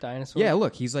rock dinosaur? Yeah,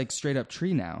 look, he's like straight up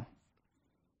tree now,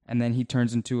 and then he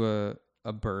turns into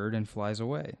a bird and flies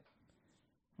away.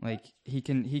 Like he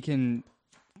can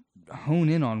hone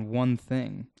in on one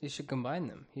thing. You should combine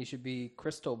them. He should be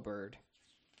crystal bird,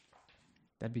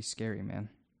 That'd be scary, man.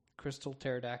 crystal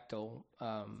pterodactyl,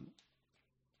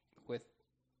 with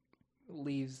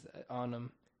leaves on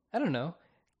them. I don't know.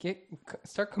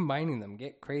 Start combining them.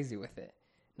 Get crazy with it.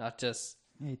 Not just...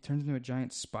 Yeah, he turns into a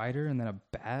giant spider and then a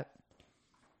bat.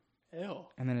 Ew.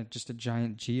 And then just a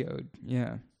giant geode.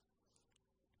 Yeah.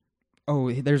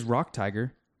 Oh, there's Rock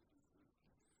Tiger.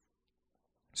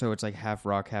 So it's like half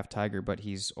rock, half tiger, but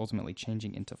he's ultimately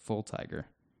changing into full tiger.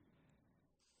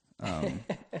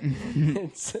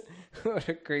 It's what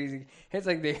a crazy... It's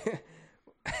like they...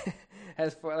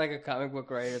 as for like a comic book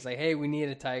writer, it's like, hey, we need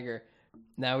a tiger.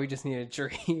 Now we just need a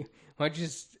tree. Why don't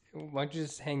you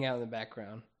just hang out in the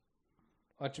background?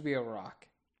 Why don't you be a rock?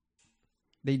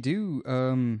 They do,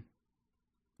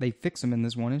 they fix him in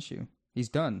this one issue. He's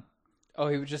done. Oh,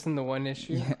 he was just in the one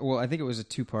issue? Yeah, well, I think it was a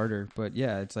 2-parter, but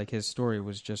yeah, it's like his story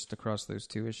was just across those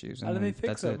 2 issues. And How do they then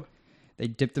fix that's him? it. They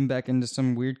dipped him back into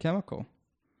some weird chemical.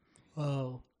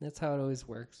 Whoa, that's how it always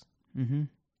works. Mm-hmm.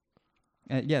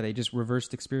 Yeah, they just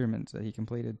reversed experiments that he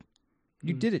completed.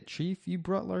 You did it, Chief. You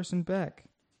brought Larson back.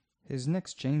 His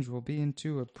next change will be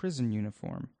into a prison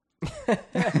uniform.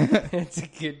 It's a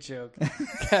good joke.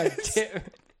 God damn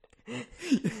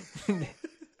it.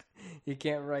 You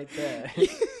can't write that.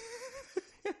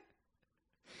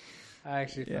 I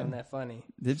actually found that funny.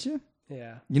 Did you?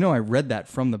 Yeah. You know, I read that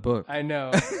from the book. I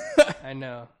know. I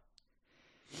know.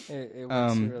 It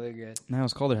was really good.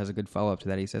 Niles Calder has a good follow-up to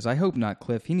that. He says, I hope not,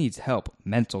 Cliff. He needs help.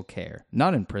 Mental care.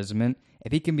 Not imprisonment.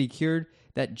 If he can be cured,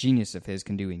 that genius of his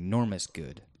can do enormous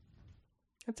good.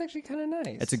 That's actually kind of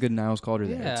nice. That's a good Niles Calder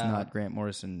there. It's Yeah. not Grant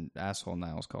Morrison asshole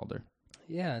Niles Calder.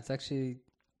 Yeah, it's actually...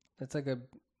 That's like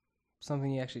something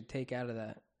you actually take out of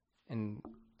that and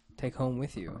take home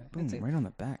with you. Boom, right on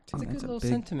the back, too. That's a good little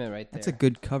sentiment right there. That's a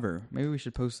good cover. Maybe we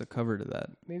should post a cover to that.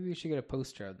 Maybe we should get a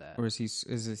poster of that. Or is he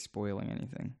spoiling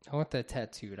anything? I want that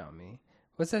tattooed on me.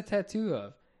 What's that tattoo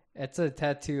of? It's a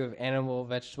tattoo of Animal,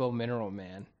 Vegetable, Mineral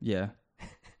Man. Yeah.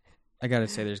 I gotta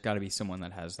say, there's gotta be someone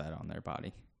that has that on their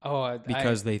body. Oh,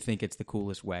 because they think it's the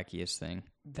coolest, wackiest thing.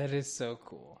 That is so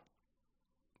cool.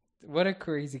 What a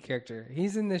crazy character.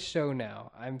 He's in this show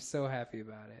now. I'm so happy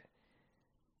about it.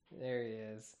 There he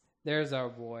is. There's our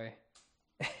boy.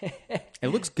 It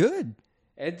looks good.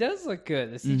 It does look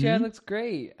good. The CGI looks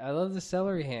great. I love the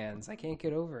celery hands. I can't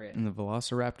get over it. And the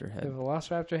Velociraptor head. The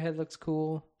Velociraptor head looks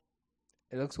cool.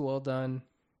 It looks well done.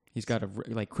 He's got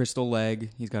a crystal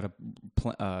leg. He's got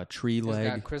a tree leg.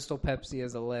 He's got Crystal Pepsi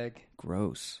as a leg.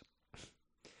 Gross.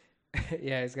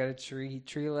 Yeah, he's got a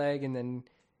tree leg, and then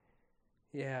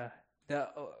the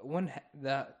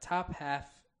top half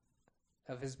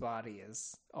of his body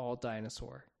is all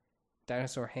dinosaur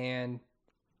hand.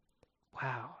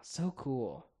 Wow, so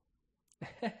cool.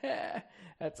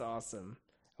 That's awesome.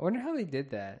 I wonder how they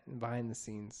did that in behind the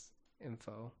scenes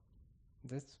info.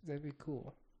 That'd be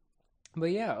cool.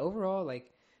 But yeah, overall,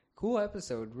 like, cool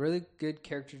episode. Really good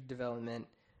character development.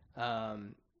 It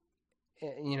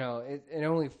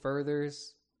only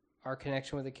furthers our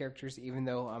connection with the characters, even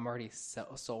though I'm already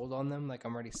sold on them. Like,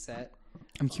 I'm already set.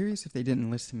 I'm curious if they didn't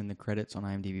list him in the credits on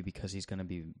IMDb because he's going to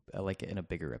be like in a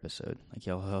bigger episode. Like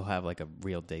he'll have like a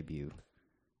real debut,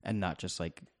 and not just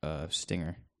like a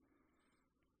stinger.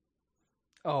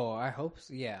 Oh, I hope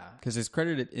so. Yeah, because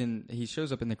he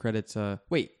shows up in the credits.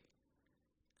 Wait,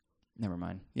 never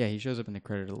mind. Yeah, he shows up in the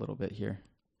credit a little bit here.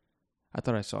 I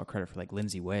thought I saw a credit for like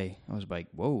Lindsay Way. I was like,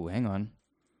 whoa, hang on.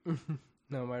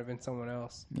 No, it might have been someone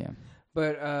else. Yeah,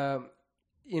 but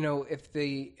if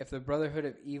the Brotherhood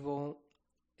of Evil,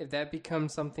 if that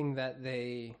becomes something that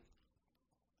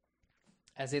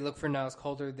as they look for Niles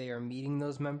Caulder, they are meeting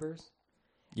those members.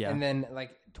 Yeah, and then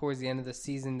like towards the end of the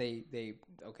season,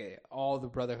 all the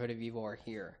Brotherhood of Evil are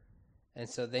here, and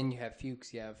so then you have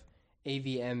Fuchs, you have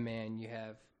AVM Man, you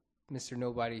have Mr.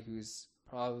 Nobody, who's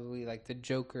probably like the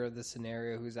Joker of the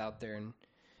scenario, who's out there and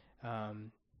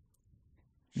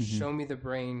show me the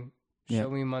brain, show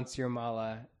me Monsieur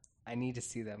Mala. I need to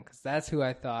see them because that's who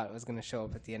I thought was going to show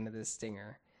up at the end of this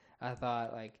stinger. I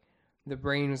thought like the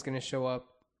brain was going to show up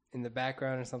in the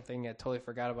background or something. I totally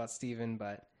forgot about Steven,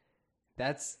 but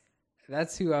that's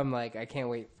who I'm like, I can't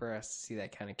wait for us to see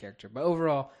that kind of character. But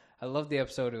overall, I love the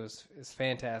episode. It was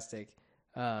fantastic.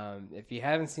 If you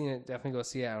haven't seen it, definitely go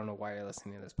see it. I don't know why you're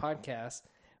listening to this podcast,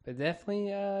 but definitely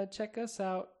check us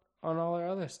out on all our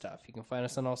other stuff. You can find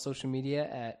us on all social media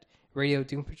at Radio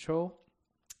Doom Patrol,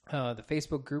 the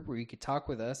Facebook group where you could talk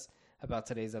with us about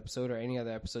today's episode or any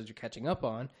other episodes you're catching up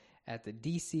on, at the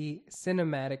DC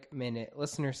Cinematic Minute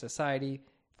Listener Society.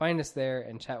 Find us there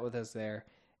and chat with us there.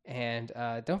 And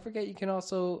don't forget, you can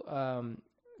also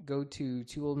go to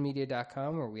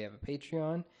twooldmedia.com where we have a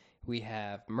Patreon. We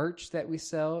have merch that we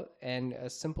sell and a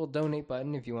simple donate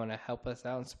button if you want to help us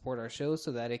out and support our show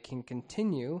so that it can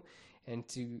continue and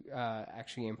to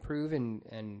actually improve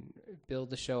and build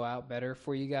the show out better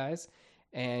for you guys.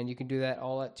 And you can do that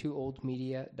all at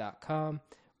twooldmedia.com,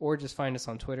 or just find us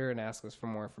on Twitter and ask us for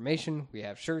more information. We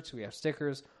have shirts, we have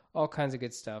stickers, all kinds of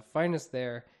good stuff. Find us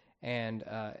there, and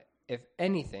if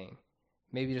anything,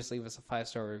 maybe just leave us a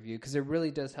 5-star review, because it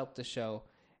really does help the show,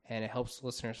 and it helps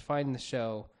listeners find the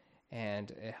show,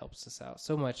 and it helps us out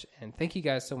so much. And thank you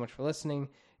guys so much for listening.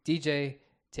 DJ,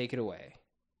 take it away.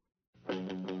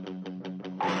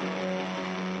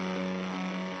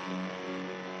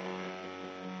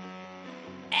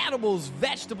 Animals,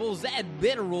 vegetables, and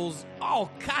minerals, all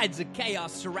kinds of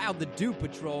chaos surround the Doom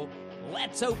Patrol.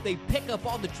 Let's hope they pick up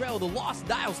on the trail the lost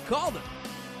Niles Caulder.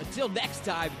 Until next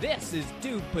time, this is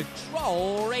Doom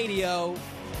Patrol Radio.